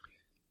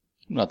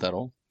 I'm not that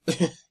old.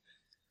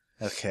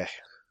 Okay.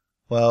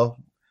 Well,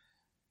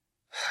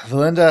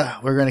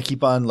 Valinda, we're going to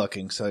keep on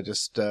looking, so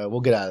just we'll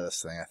get out of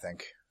this thing, I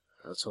think.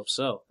 Let's hope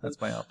so. That's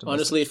my optimism.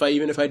 Honestly,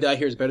 even if I die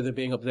here, it's better than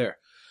being up there.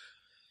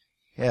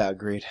 Yeah,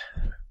 agreed.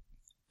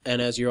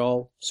 And as you're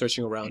all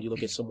searching around, you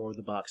look at some more of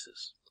the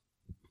boxes,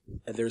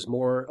 and there's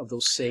more of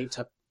those same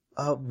type.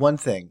 One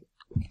thing.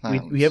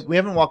 We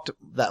haven't walked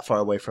that far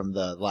away from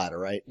the ladder,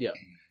 right? Yeah.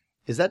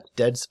 Is that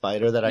dead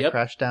spider that I Yep.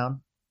 crashed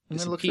down? I'm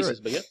It's gonna in look pieces,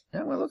 through but it. yeah. Yeah,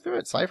 I'm gonna look through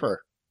it.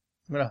 Cipher.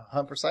 I'm gonna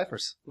hunt for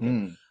ciphers.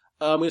 Mm.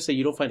 I'm gonna say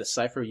you don't find a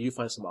cipher. You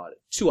find some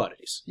two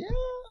oddities. Yeah,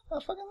 I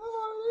fucking love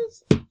all of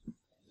this.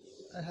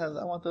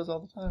 I want those all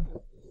the time.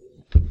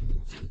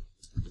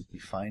 You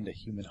find a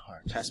human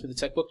heart. Pass me the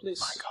tech book, please.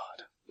 My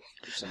God,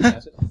 Someone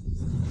has it.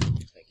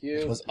 Thank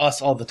it you. was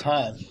us all the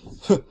time.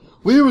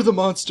 We were the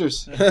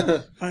monsters.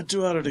 Find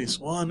two oddities.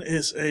 One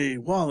is a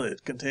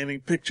wallet containing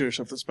pictures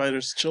of the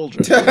spider's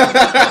children.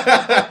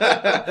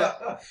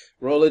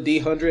 Roll a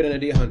D100 and a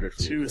D100.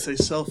 For Two me. is a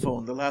cell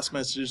phone. The last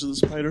message is of the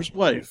spider's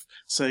wife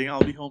saying,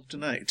 "I'll be home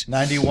tonight."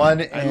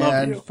 91 I love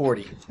and you.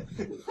 40.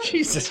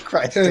 Jesus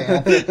Christ,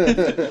 Dan.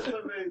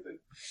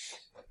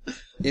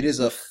 It is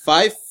a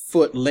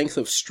 5-foot length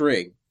of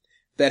string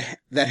that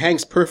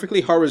hangs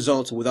perfectly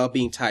horizontal without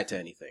being tied to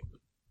anything.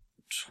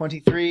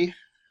 23,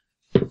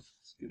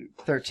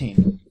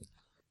 13.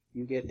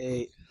 You get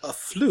a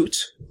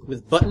flute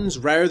with buttons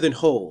rather than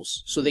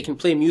holes, so they can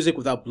play music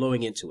without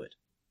blowing into it.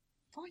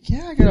 Fuck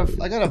yeah, I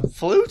got a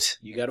flute.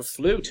 You got a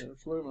flute.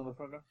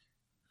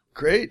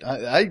 Great.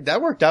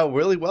 That worked out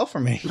really well for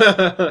me.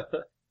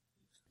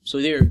 So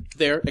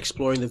they're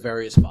exploring the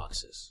various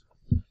boxes.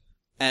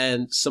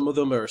 And some of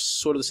them are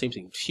sort of the same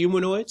thing.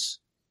 Humanoids,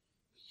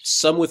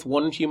 some with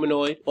one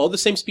humanoid, all the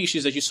same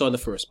species that you saw in the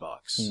first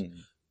box.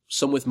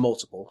 Some with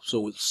multiple, so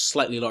with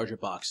slightly larger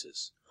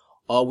boxes.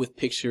 All with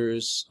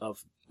pictures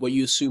of what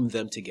you assume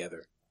them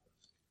together.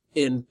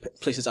 In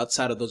places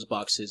outside of those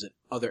boxes and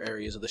other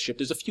areas of the ship.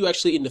 There's a few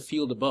actually in the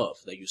field above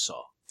that you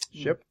saw.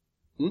 Ship?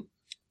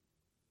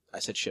 I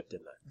said ship,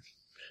 didn't I?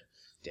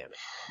 Damn it.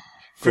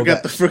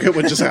 Forget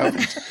what just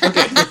happened.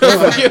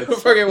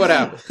 Forget what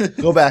happened.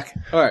 Go back.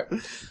 All right.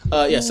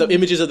 Yeah, some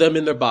images of them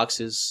in their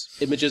boxes.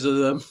 Images of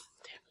them.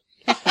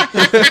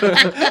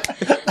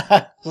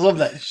 Love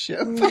that ship.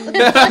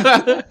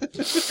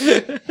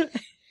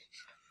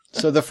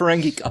 So the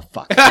Ferengi. Oh,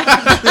 fuck.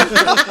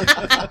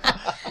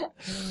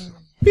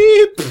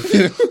 Beep.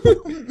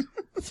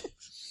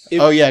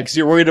 Oh, yeah, because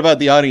you're worried about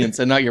the audience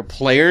and not your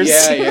players?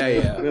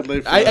 Yeah. Good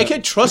late for I that.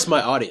 can't trust my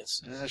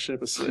audience. That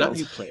ship is Not sailed.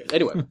 you players.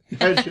 Anyway.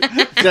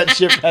 That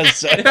ship has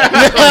said.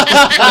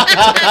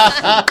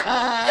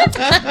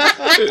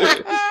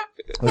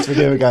 Let's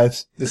forgive it,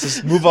 guys. This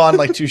is move on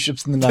like two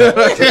ships in the night.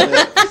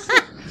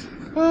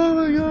 Oh,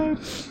 my God.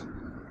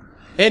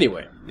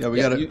 Anyway. Yeah, we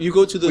gotta you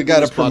go to the we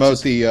gotta numerous promote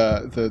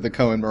boxes. the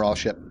Cohen Morale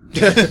ship.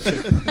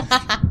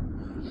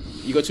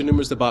 You go to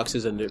numerous of the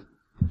boxes and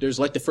there's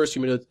like the first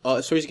humanoid.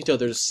 As far as you can tell,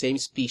 they're the same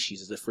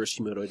species as the first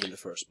humanoid in the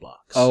first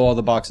box. Oh, all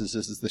the boxes.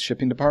 This is the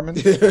shipping department?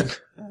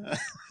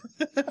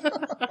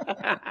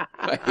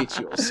 I hate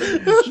you all so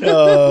much.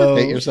 No.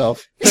 Hate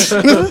yourself.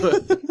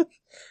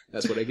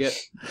 That's what I get.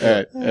 All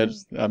right,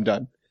 I'm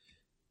done.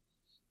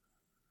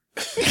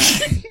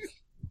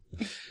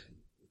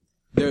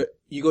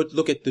 You go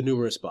look at the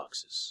numerous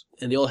boxes,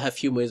 and they all have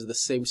humanoids of the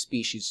same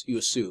species, you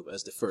assume,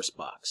 as the first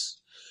box.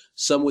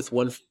 Some with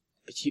one of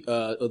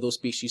those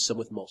species, some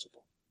with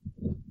multiple.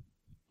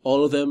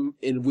 All of them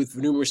with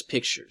numerous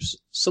pictures.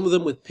 Some of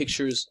them with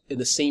pictures in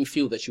the same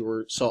field that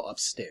you saw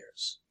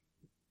upstairs.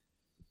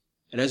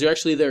 And as you're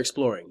actually there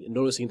exploring and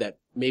noticing that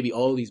maybe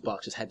all of these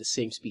boxes had the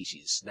same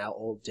species, now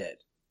all dead.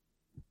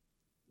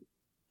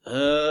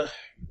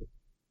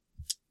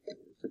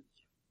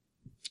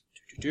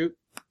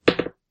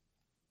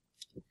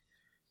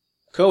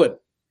 Cohen.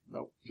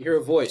 No. You hear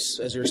a voice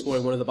as you're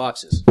exploring one of the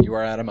boxes. You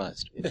are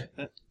atomized.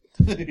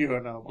 You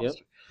are now a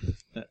monster.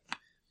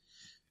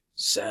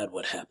 Sad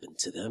what happened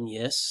to them,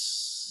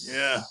 yes?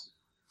 Yeah.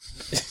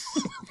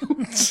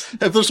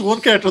 If there's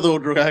one character that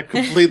would react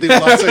completely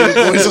lost his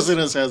voices in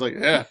his head, it's like,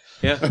 yeah.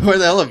 Where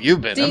the hell have you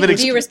been?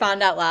 Do you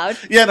respond out loud?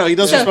 Yeah, no, he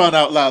does respond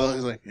out loud.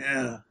 He's like,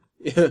 yeah.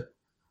 Yeah.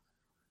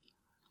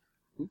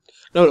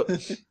 No.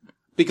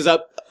 Because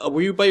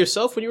were you by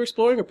yourself when you were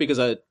exploring, or because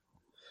I...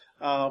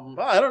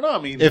 I don't know. I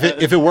mean,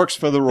 If it works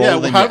for the role, yeah,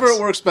 then however yes.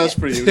 it works best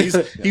for you.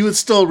 He would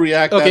still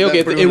react. Okay,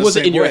 that pretty it much the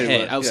wasn't same in your way,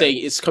 head. but, I was yeah.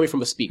 saying it's coming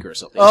from a speaker or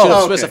something. Oh, I should have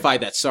okay.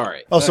 specified that,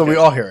 sorry. Oh, so we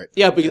all hear it.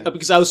 Yeah,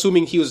 because I was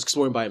assuming he was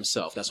exploring by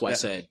himself. That's why I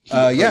said...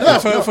 Yeah. Yeah,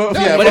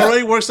 but it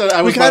already works that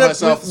I was by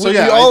myself. So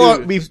yeah,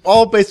 we've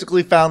all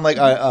basically found like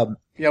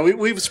yeah,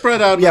 we've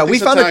spread out. we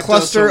Nothing's found a attacked us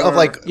cluster of over-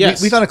 like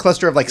Yes. we found a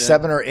cluster of like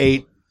 7 or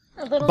 8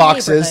 A little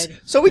boxes.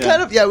 neighborhood. So we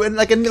kind of in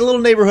like a little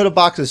neighborhood of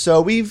boxes.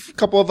 So a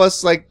couple of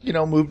us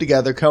moved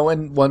together.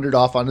 Cohen wandered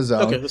off on his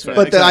own. Okay, that's fair.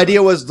 But the Exactly.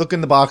 idea was look in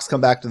the box, come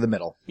back to the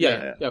middle.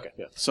 Yeah. Yeah. Okay,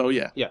 yeah. So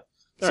yeah, Yeah.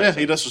 So, All right, yeah,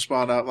 he does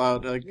respond out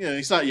loud. Like,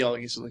 he's not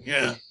yelling. He's just like,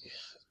 yeah.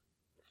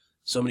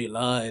 So many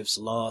lives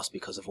lost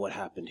because of what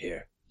happened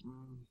here.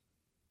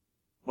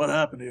 What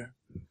happened here?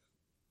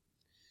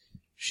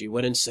 She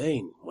went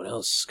insane. What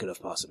else could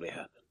have possibly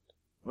happened?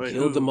 Wait,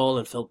 Killed them all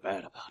and felt bad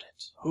about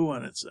it. Who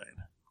went insane?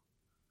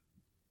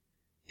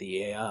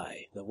 The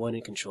AI, the one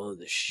in control of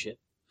the ship.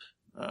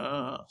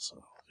 Ah,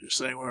 so you're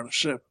saying we're on a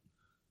ship?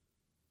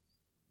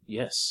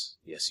 Yes,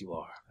 you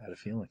are. I had a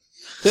feeling.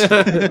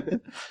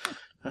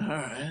 All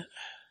right.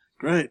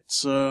 Great.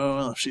 So,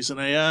 well, if she's an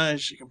AI,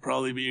 she can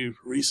probably be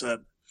reset.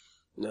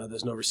 No,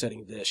 there's no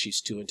resetting this.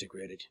 She's too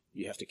integrated.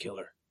 You have to kill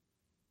her.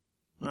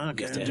 You have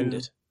Can't to do end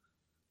it.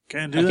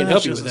 Can't do I that. can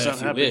help She you with doesn't that if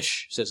sound you happy.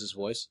 wish, says his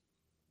voice.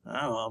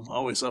 Oh, I'm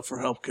always up for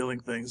help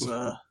killing things.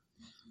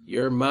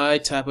 You're my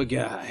type of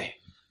guy.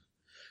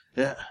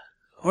 Yeah.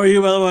 Who are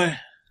you, by the way?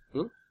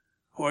 Hmm?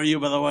 Who are you,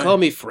 by the way? Call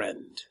me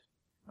friend.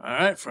 All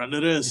right, friend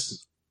it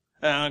is.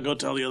 Go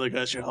tell the other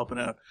guys you're helping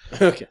out.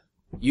 Okay.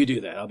 You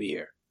do that. I'll be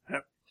here.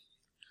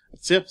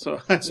 Yep, so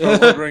I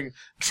start wandering,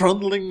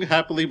 trundling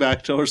happily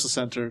back towards the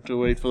center to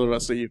wait for the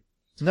rest of you.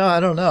 No,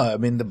 I don't know. I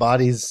mean, the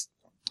bodies,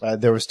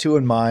 there was two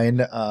in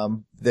mine.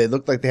 They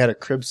looked like they had a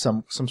crib,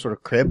 some sort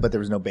of crib, but there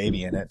was no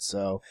baby in it.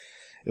 So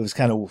it was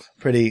kind of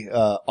pretty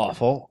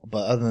awful.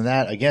 But other than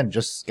that, again,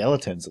 just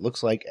skeletons. It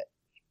looks like,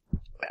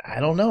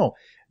 I don't know.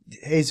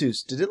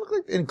 Jesus, did it look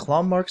like any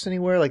claw marks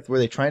anywhere? Like, were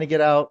they trying to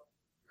get out?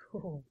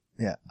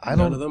 Yeah, I None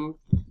don't. of them,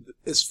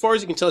 as far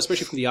as you can tell,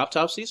 especially from the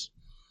autopsies,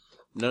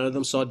 none of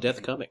them saw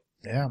death coming.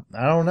 Yeah,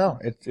 I don't know.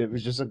 It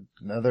was just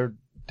another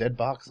dead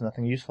box,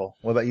 nothing useful.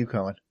 What about you,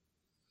 Cohen?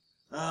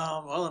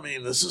 Well, I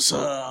mean, this is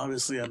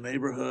obviously a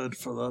neighborhood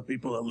for the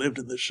people that lived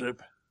in the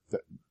ship.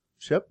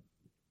 Ship?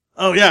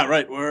 Oh, yeah,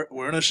 right.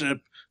 We're in a ship.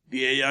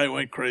 The AI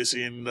went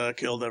crazy and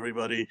killed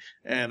everybody.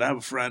 And I have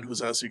a friend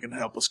who's asked you can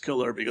help us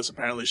kill her because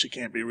apparently she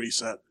can't be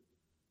reset.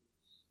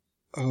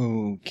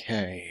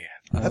 Okay.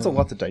 That's a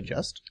lot to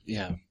digest.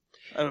 Yeah.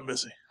 I've been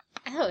busy.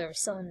 I thought we were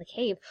still in the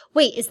cave.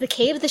 Wait, is the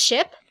cave the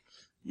ship?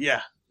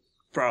 Yeah,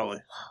 probably.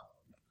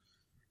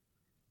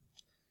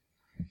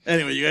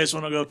 Anyway, you guys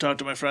want to go talk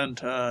to my friend?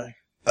 Yeah.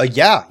 I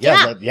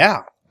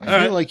feel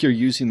right. like you're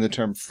using the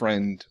term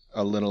friend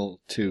a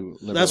little too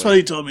liberally. That's what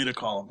he told me to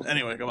call him.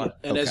 Anyway, come on.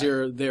 And as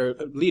Okay. they're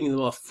leading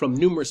them off from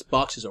numerous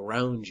boxes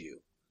around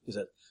you, he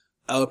said,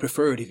 I would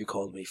prefer it if you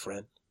called me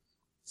friend.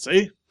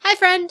 See? Hi,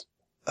 friend.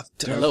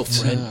 Hello,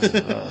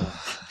 friend.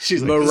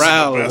 She's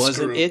Morale, "This is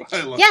the best wasn't group." it?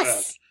 I love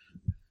Yes.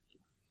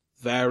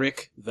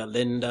 Varick,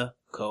 Valinda,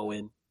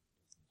 Cohen,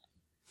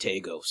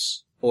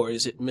 Tagos. Or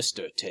is it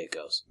Mr.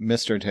 Tagos?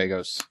 Mr.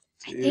 Tagos.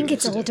 I think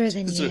it's older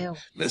than It's you.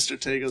 Mr.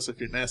 Tagos, if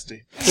you're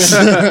nasty.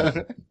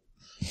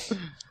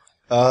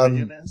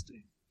 You're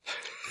nasty.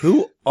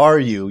 Who are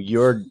you?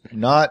 You're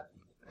not.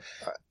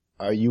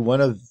 Are you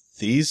one of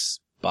these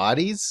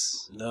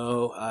bodies?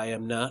 No, I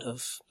am not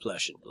of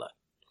flesh and blood.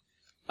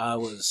 I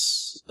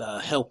was a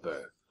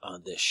helper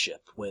on this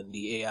ship when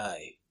the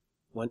AI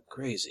went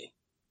crazy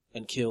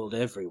and killed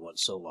everyone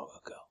so long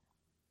ago.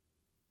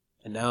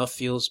 And now it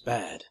feels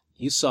bad.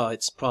 You saw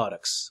its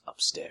products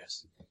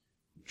upstairs,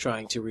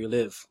 trying to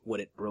relive what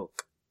it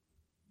broke.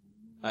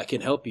 I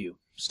can help you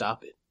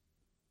stop it,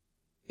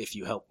 if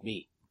you help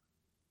me.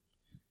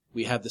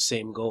 We have the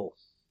same goal,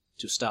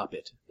 to stop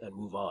it and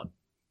move on.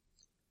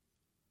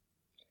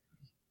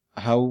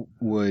 How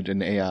would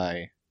an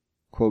AI,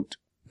 quote,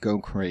 go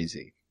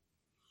crazy?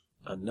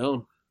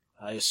 Unknown.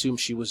 I assume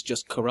she was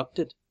just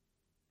corrupted.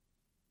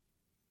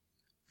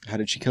 How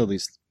did she kill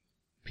these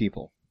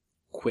people?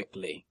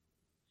 Quickly.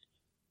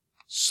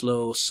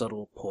 Slow,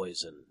 subtle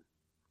poison.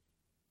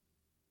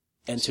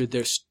 Entered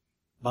their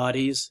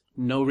bodies,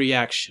 no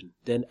reaction,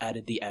 then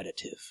added the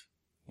additive.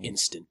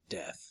 Instant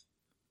death.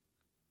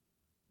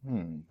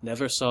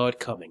 Never saw it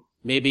coming.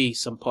 Maybe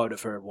some part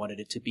of her wanted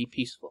it to be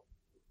peaceful.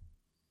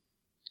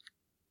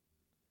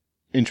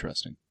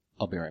 Interesting.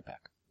 I'll be right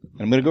back.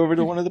 And I'm going to go over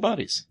to one of the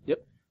bodies.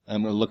 Yep.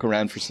 I'm going to look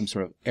around for some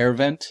sort of air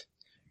vent,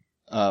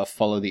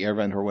 follow the air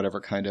vent or whatever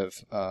kind of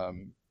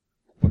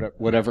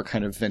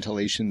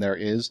ventilation there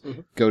is,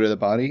 go to the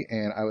body,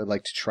 and I would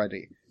like to try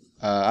to...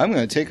 I'm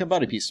going to take a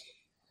body piece.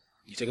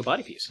 You take a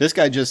body piece. This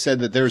guy just said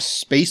that there's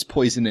space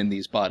poison in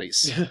these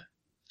bodies.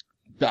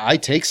 I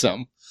take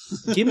some.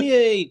 Give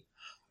me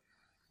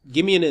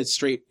a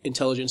straight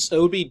intelligence. It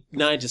would be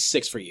 9 to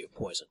 6 for you,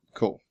 poison.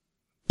 Cool.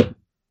 I'm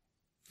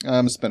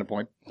going to spend a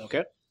point.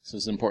 Okay. This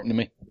is important to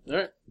me.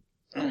 All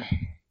right.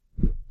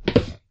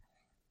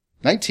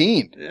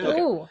 19.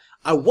 Ooh.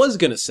 I was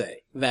going to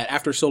say that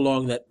after so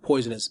long that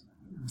poison is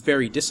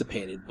very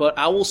dissipated, but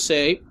I will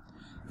say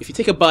if you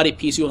take a body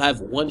piece, you'll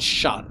have one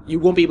shot. You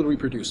won't be able to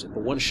reproduce it,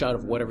 but one shot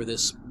of whatever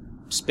this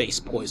space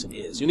poison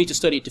is. You'll need to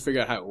study it to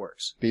figure out how it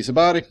works. Piece of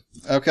body.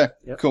 Okay,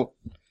 Yep. cool.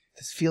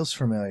 This feels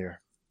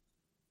familiar.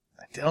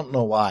 I don't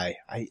know why.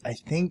 I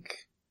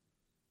think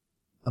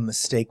a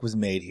mistake was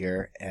made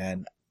here,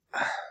 and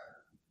I'm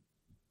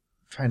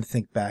trying to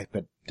think back,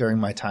 but during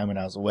my time when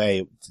I was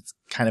away, it's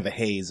kind of a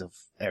haze of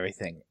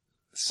everything.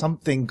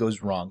 Something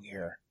goes wrong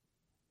here.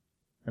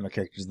 And my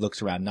character just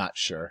looks around, not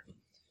sure.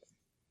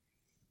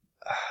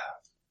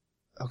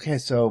 Okay,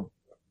 so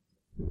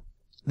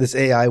this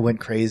AI went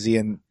crazy,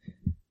 and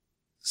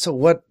so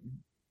what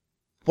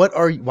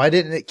are you, why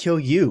didn't it kill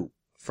you,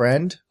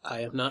 friend?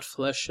 I am not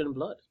flesh and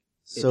blood.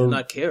 It So did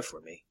not care for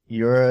me.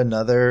 you're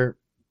another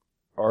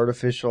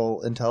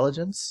artificial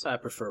intelligence? I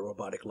prefer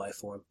robotic life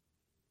form.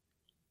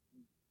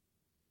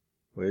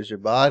 Where's your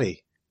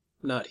body?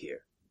 Not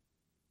here.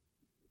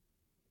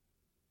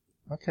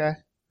 Okay.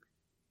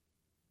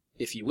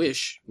 If you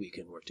wish, we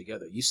can work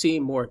together. You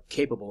seem more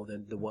capable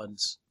than the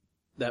ones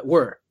that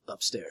were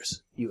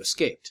upstairs. You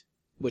escaped,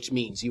 which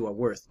means you are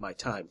worth my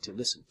time to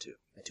listen to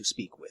and to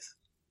speak with.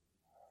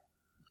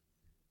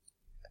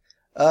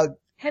 Have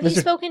you Mr.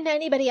 spoken to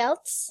anybody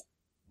else?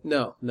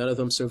 No, none of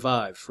them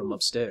survived from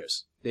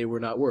upstairs. They were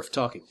not worth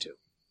talking to.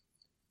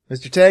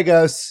 Mr.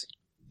 Tagos,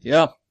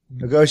 Yeah.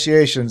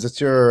 negotiations. It's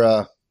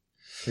your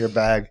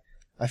bag.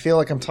 I feel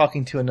like I'm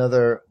talking to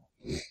another.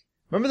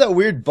 Remember that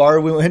weird bar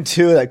we went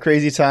to that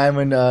crazy time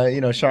when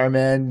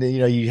Charmin,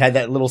 you had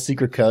that little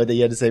secret code that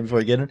you had to say before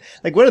you get in?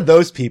 Like one of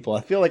those people.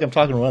 I feel like I'm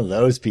talking to one of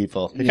those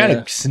people. They're kind Yeah.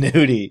 of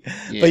snooty.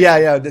 Yeah. But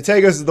yeah, the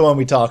Tagos is the one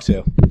we talked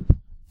to.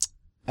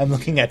 I'm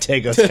looking at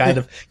Tagos, kind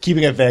of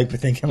keeping it vague,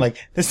 but thinking like,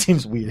 this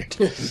seems weird.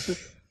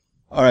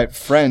 All right,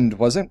 friend,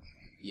 was it?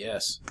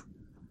 Yes.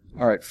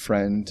 All right,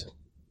 friend.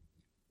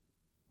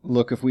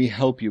 Look, if we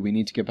help you, we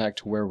need to get back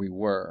to where we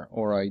were,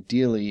 or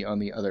ideally on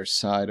the other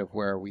side of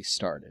where we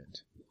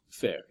started.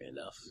 Fair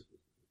enough.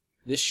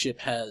 This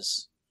ship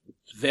has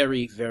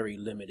very, very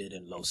limited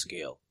and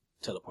low-scale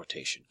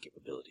teleportation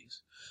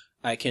capabilities.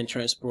 I can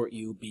transport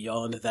you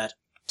beyond that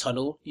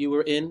tunnel you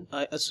were in,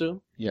 I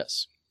assume?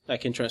 Yes. I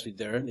can transport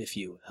there if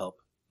you help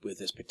with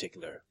this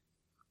particular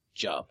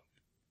job.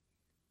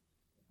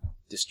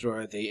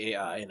 Destroy the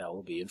AI and I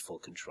will be in full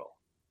control.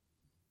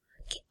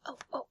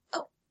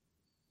 Oh.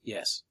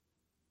 Yes.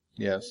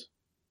 Yes.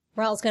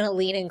 Raul's going to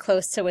lean in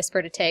close to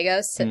whisper to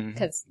Tagos, Mhm.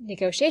 because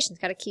negotiations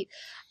got to keep...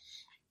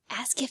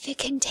 Ask if it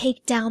can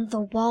take down the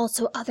wall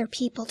so other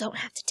people don't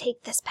have to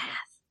take this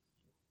path.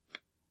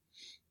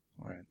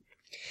 All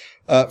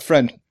right.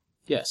 Friend,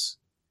 Yes.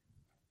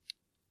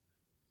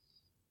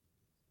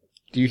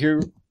 do you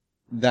hear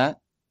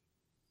that?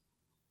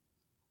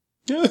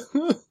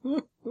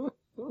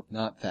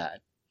 Not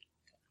that.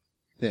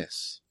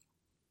 This.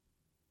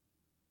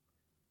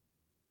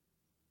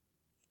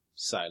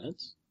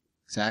 Silence.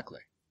 Exactly.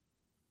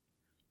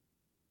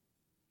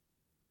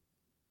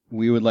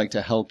 We would like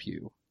to help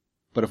you,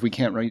 but if we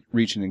can't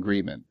reach an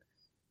agreement,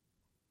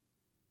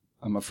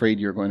 I'm afraid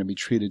you're going to be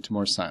treated to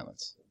more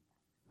silence.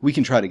 We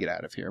can try to get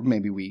out of here.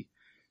 Maybe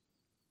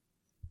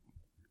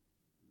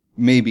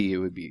it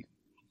would be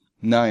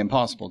nigh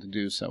impossible to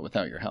do so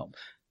without your help.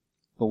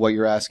 But what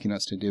you're asking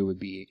us to do would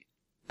be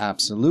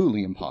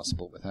absolutely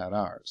impossible without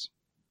ours.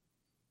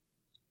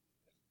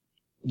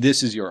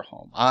 This is your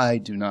home. I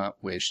do not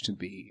wish to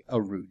be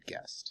a rude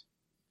guest.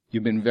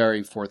 You've been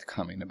very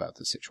forthcoming about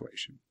the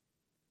situation.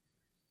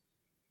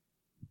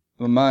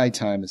 But my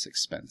time is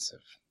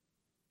expensive.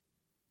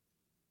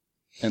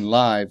 And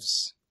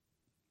lives,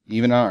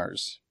 even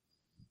ours,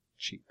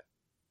 cheap.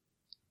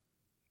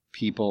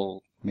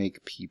 People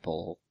make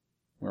people.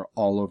 We're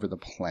all over the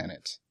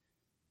planet.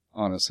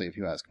 Honestly, if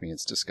you ask me,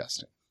 it's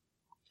disgusting.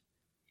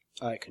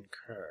 I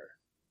concur.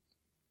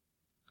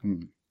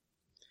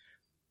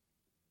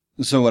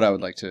 So what I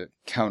would like to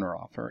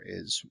counteroffer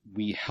is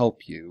we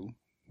help you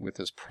with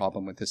this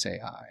problem with this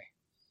AI.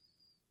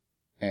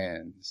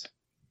 And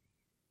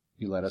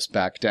you let us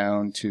back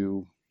down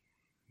to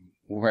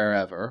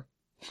wherever,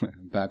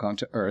 back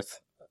onto Earth,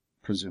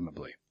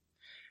 presumably.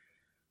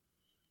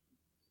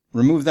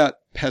 Remove that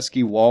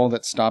pesky wall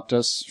that stopped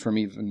us from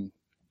even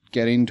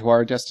getting to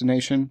our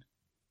destination.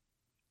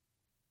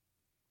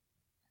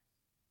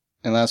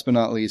 And last but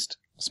not least,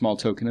 a small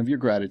token of your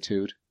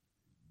gratitude.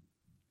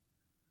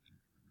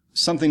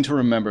 Something to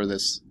remember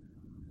this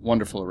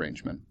wonderful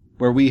arrangement,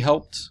 where we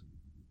helped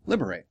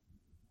liberate.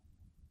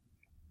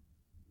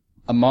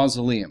 A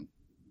mausoleum.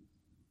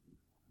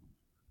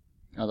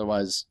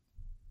 Otherwise,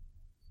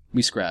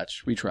 we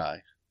scratch, we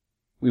try,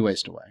 we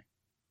waste away.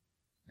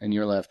 And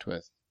you're left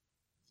with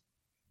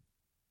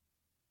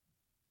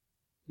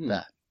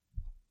that.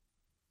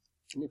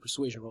 Give me a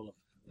persuasion roll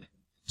of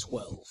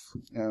 12.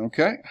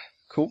 Okay,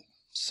 cool.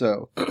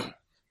 So,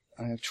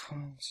 I have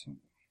 12, so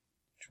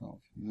 12,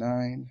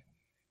 9.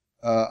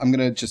 I'm going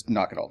to just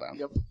knock it all down.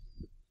 Yep.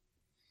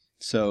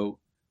 So,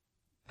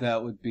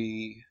 that would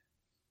be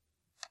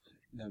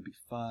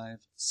 5.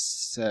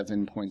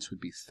 7 points would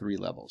be 3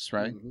 levels,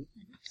 right? Mhm.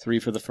 3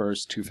 for the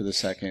first, 2 for the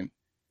second.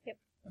 Yep.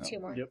 Oh. 2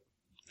 more. Yep.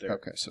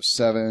 Okay, so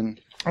 7.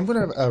 I'm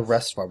gonna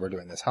rest while we're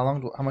doing this. How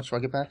much do I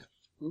get back?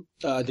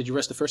 Did you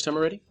rest the first time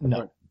already?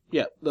 No. Or-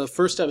 yeah, the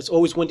first time it's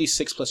always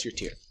 1d6 plus your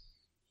tier.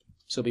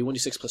 So it'll be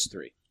 1d6 plus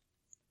 3.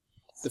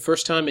 The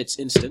first time it's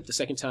instant. The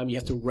second time you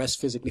have to rest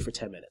physically for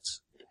 10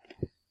 minutes.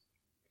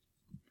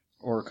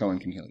 Or Cohen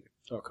can heal you.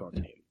 Or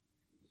coordinate.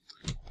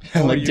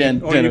 Or Like you Dan,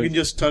 can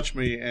just touch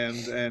me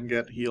and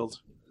get healed.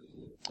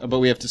 but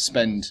we have to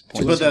spend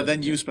points. But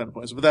then you spend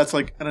points. But that's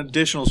like an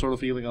additional sort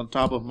of healing on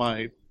top of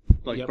my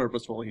Yep.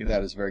 purposeful healing.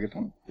 That is a very good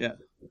point. Yeah.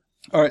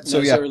 All right, so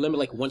Is yeah. there a limit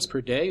like once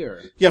per day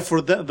or? Yeah, for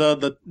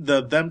the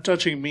them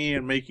touching me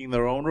and making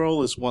their own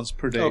roll is once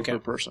per day Okay. per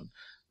person.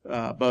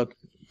 But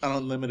an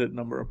unlimited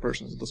number of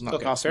persons. It does not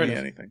Okay, cost fair me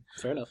enough. anything.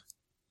 Fair enough.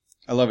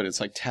 I love it. It's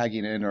like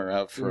tagging in or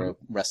out for a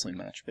wrestling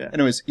match. Yeah.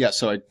 Anyways, yeah.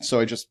 So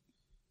I just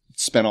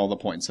spent all the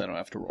points. I don't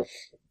have to roll.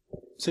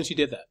 since you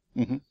did that,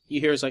 Mhm. you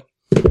hear it's like,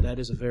 that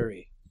is a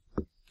very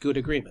good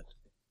agreement.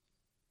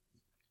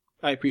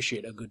 I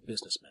appreciate a good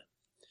businessman.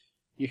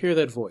 You hear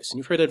that voice, and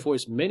you've heard that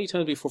voice many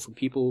times before from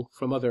people,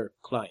 from other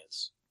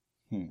clients.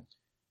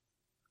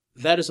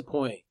 That is a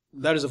point.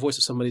 That is a voice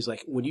of somebody's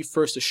like, when you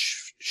first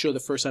show the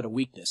first sign of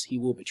weakness, he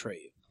will betray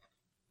you.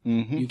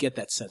 Mm-hmm. You get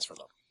that sense from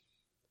him.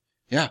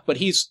 Yeah. But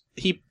he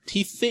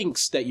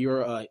thinks that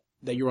you're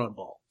on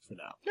ball for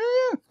now.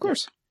 Yeah, of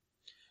course.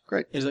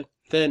 Great. He's like,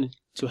 then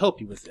to help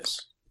you with this,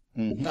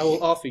 I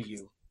will offer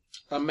you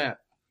a map.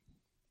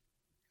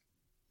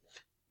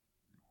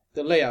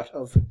 The layout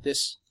of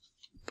this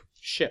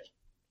ship.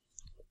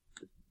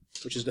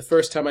 Which is the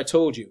first time I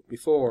told you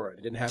before.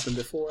 It didn't happen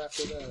before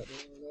after that.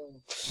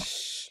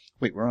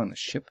 Wait, we're on a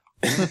ship?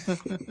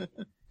 Who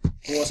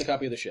wants a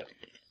copy of the ship?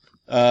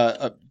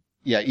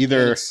 Yeah,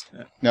 either...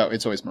 No,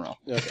 it's always Morale.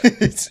 Okay.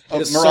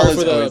 Morale Sorry is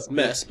for the always...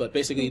 mess, but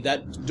basically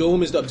that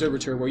dome is the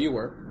observatory where you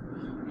were.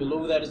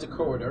 Below that is the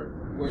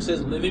corridor. Where it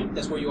says living,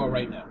 that's where you are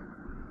right now.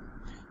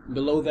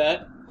 Below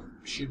that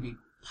should be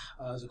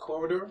the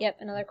corridor. Yep,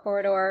 another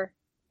corridor,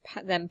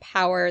 then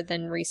power,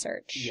 then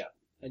research. Yeah.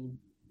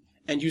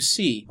 And you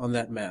see on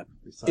that map,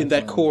 in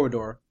that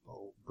corridor,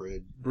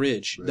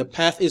 bridge, the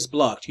path is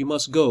blocked. You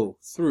must go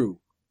through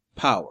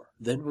power,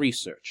 then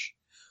research,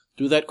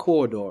 through that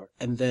corridor,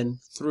 and then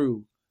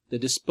through the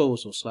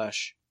disposal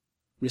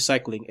 /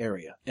 recycling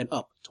area, and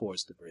up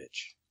towards the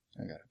bridge.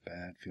 I got a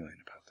bad feeling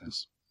about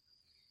this.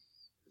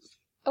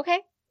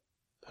 Okay.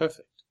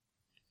 Perfect.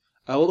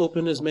 I will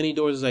open as many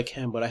doors as I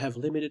can, but I have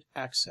limited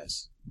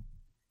access.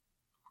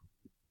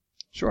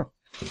 Sure.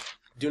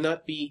 Do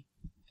not be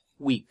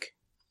weak.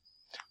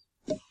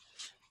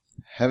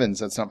 Heavens,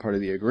 that's not part of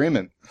the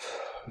agreement.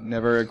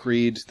 Never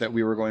agreed that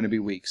we were going to be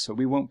weak, so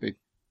we won't be.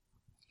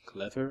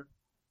 Clever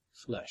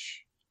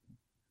flesh.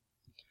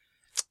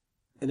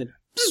 And then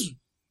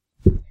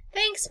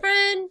Thanks,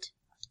 friend.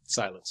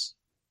 silence.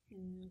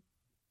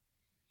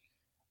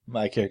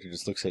 My character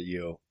just looks at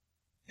you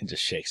and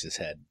just shakes his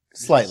head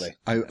slightly.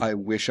 I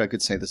wish I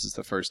could say this is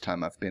the first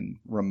time I've been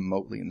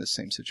remotely in the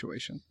same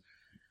situation.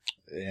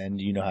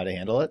 And you know how to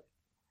handle it?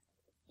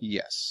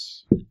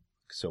 Yes.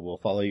 So we'll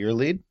follow your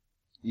lead?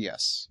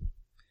 Yes.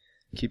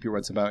 Keep your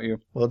wits about you.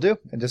 Will do.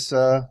 And just,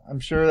 I'm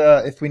sure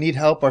if we need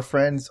help, our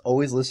friend's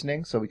always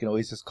listening, so we can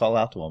always just call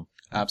out to him.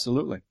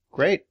 Absolutely.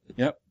 Great.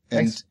 Yep.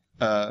 Thanks.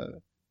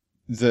 And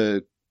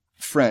the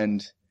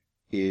friend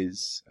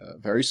is a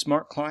very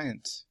smart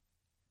client.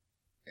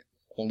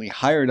 Only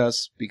hired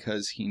us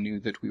because he knew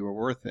that we were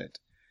worth it.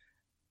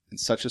 And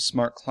such a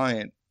smart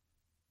client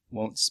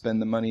won't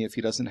spend the money if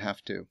he doesn't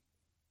have to.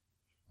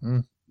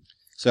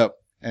 So,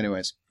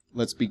 anyways,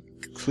 let's be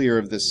clear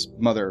of this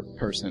mother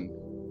person.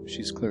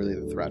 She's clearly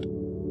the threat.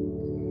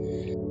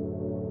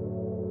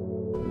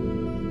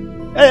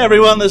 Hey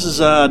everyone, this is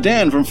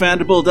Dan from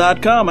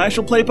Fandible.com,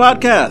 Actual Play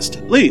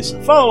Podcast. Please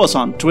follow us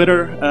on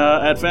Twitter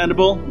at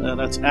Fandible.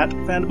 That's at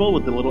Fandible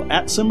with the little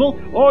 @ symbol.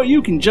 Or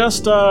you can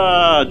just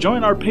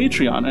join our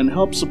Patreon and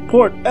help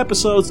support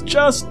episodes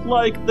just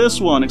like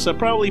this one, except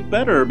probably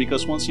better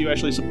because once you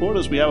actually support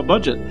us, we have a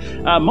budget.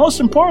 Most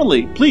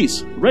importantly,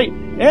 please rate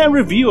and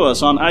review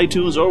us on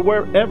iTunes or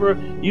wherever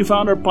you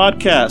found our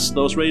podcast.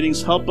 Those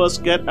ratings help us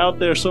get out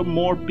there so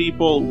more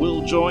people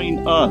will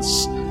join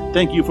us.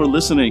 Thank you for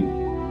listening.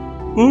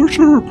 Oh,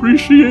 sure,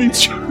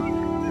 appreciates you.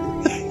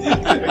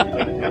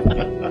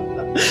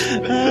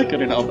 I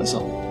couldn't help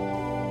myself.